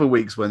there'll be other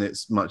weeks when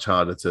it's much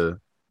harder to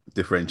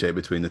differentiate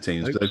between the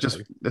teams. But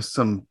there's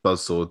some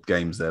buzzsaw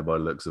games there by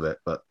the looks of it.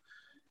 But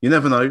you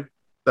never know.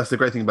 That's the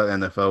great thing about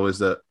the NFL is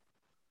that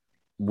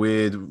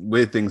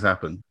weird things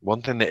happen.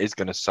 One thing that is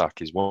going to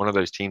suck is one of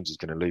those teams is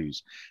going to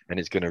lose, and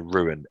it's going to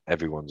ruin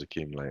everyone's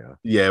accumulator.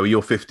 Yeah, well,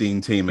 your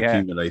 15-team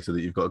accumulator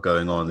that you've got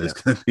going on is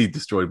going to be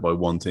destroyed by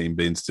one team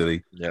being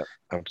silly. Yeah,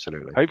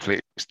 absolutely. Hopefully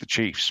it's the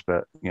Chiefs,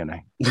 but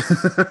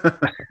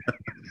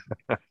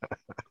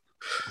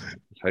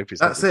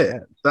That's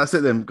it. That's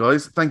it then,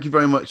 guys. Thank you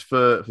very much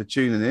for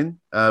tuning in.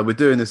 We're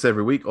doing this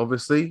every week,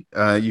 obviously.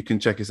 You can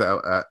check us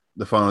out at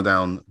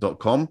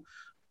thefinaldown.com.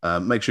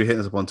 Make sure you hit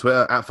us up on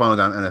Twitter at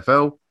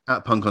FinalDownNFL,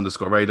 at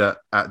Punk_Raider,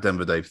 at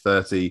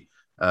DenverDave30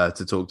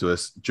 to talk to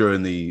us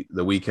during the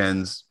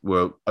weekends.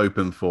 We're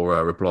open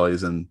for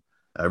replies and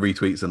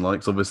retweets and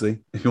likes, obviously,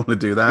 if you want to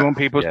do that. You want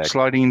people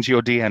sliding into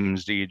your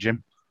DMs, do you,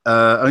 Jim?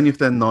 Only if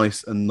they're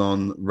nice and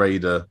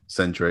non-Raider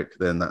centric,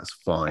 then that's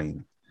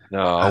fine. No,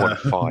 I want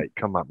to fight.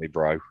 Come at me,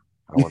 bro.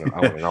 I want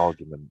an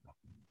argument.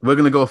 We're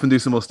going to go off and do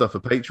some more stuff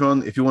for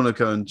Patreon. If you want to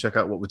go and check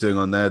out what we're doing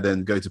on there,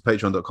 then go to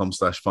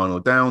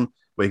patreon.com/finaldown,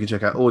 where you can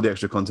check out all the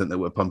extra content that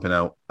we're pumping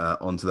out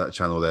onto that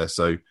channel there.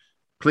 So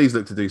please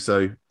look to do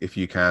so if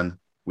you can.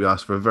 We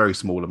ask for a very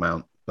small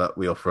amount, but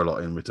we offer a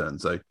lot in return.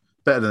 So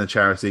better than a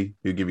charity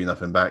who give you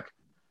nothing back.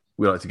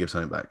 We like to give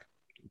something back.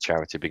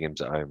 Charity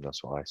begins at home.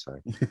 That's what I say.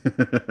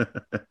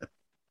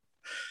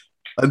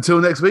 Until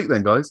next week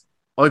then, guys.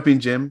 I've been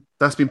Jim.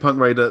 That's been Punk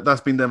Raider.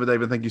 That's been Denver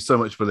Dave. And thank you so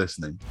much for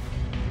listening.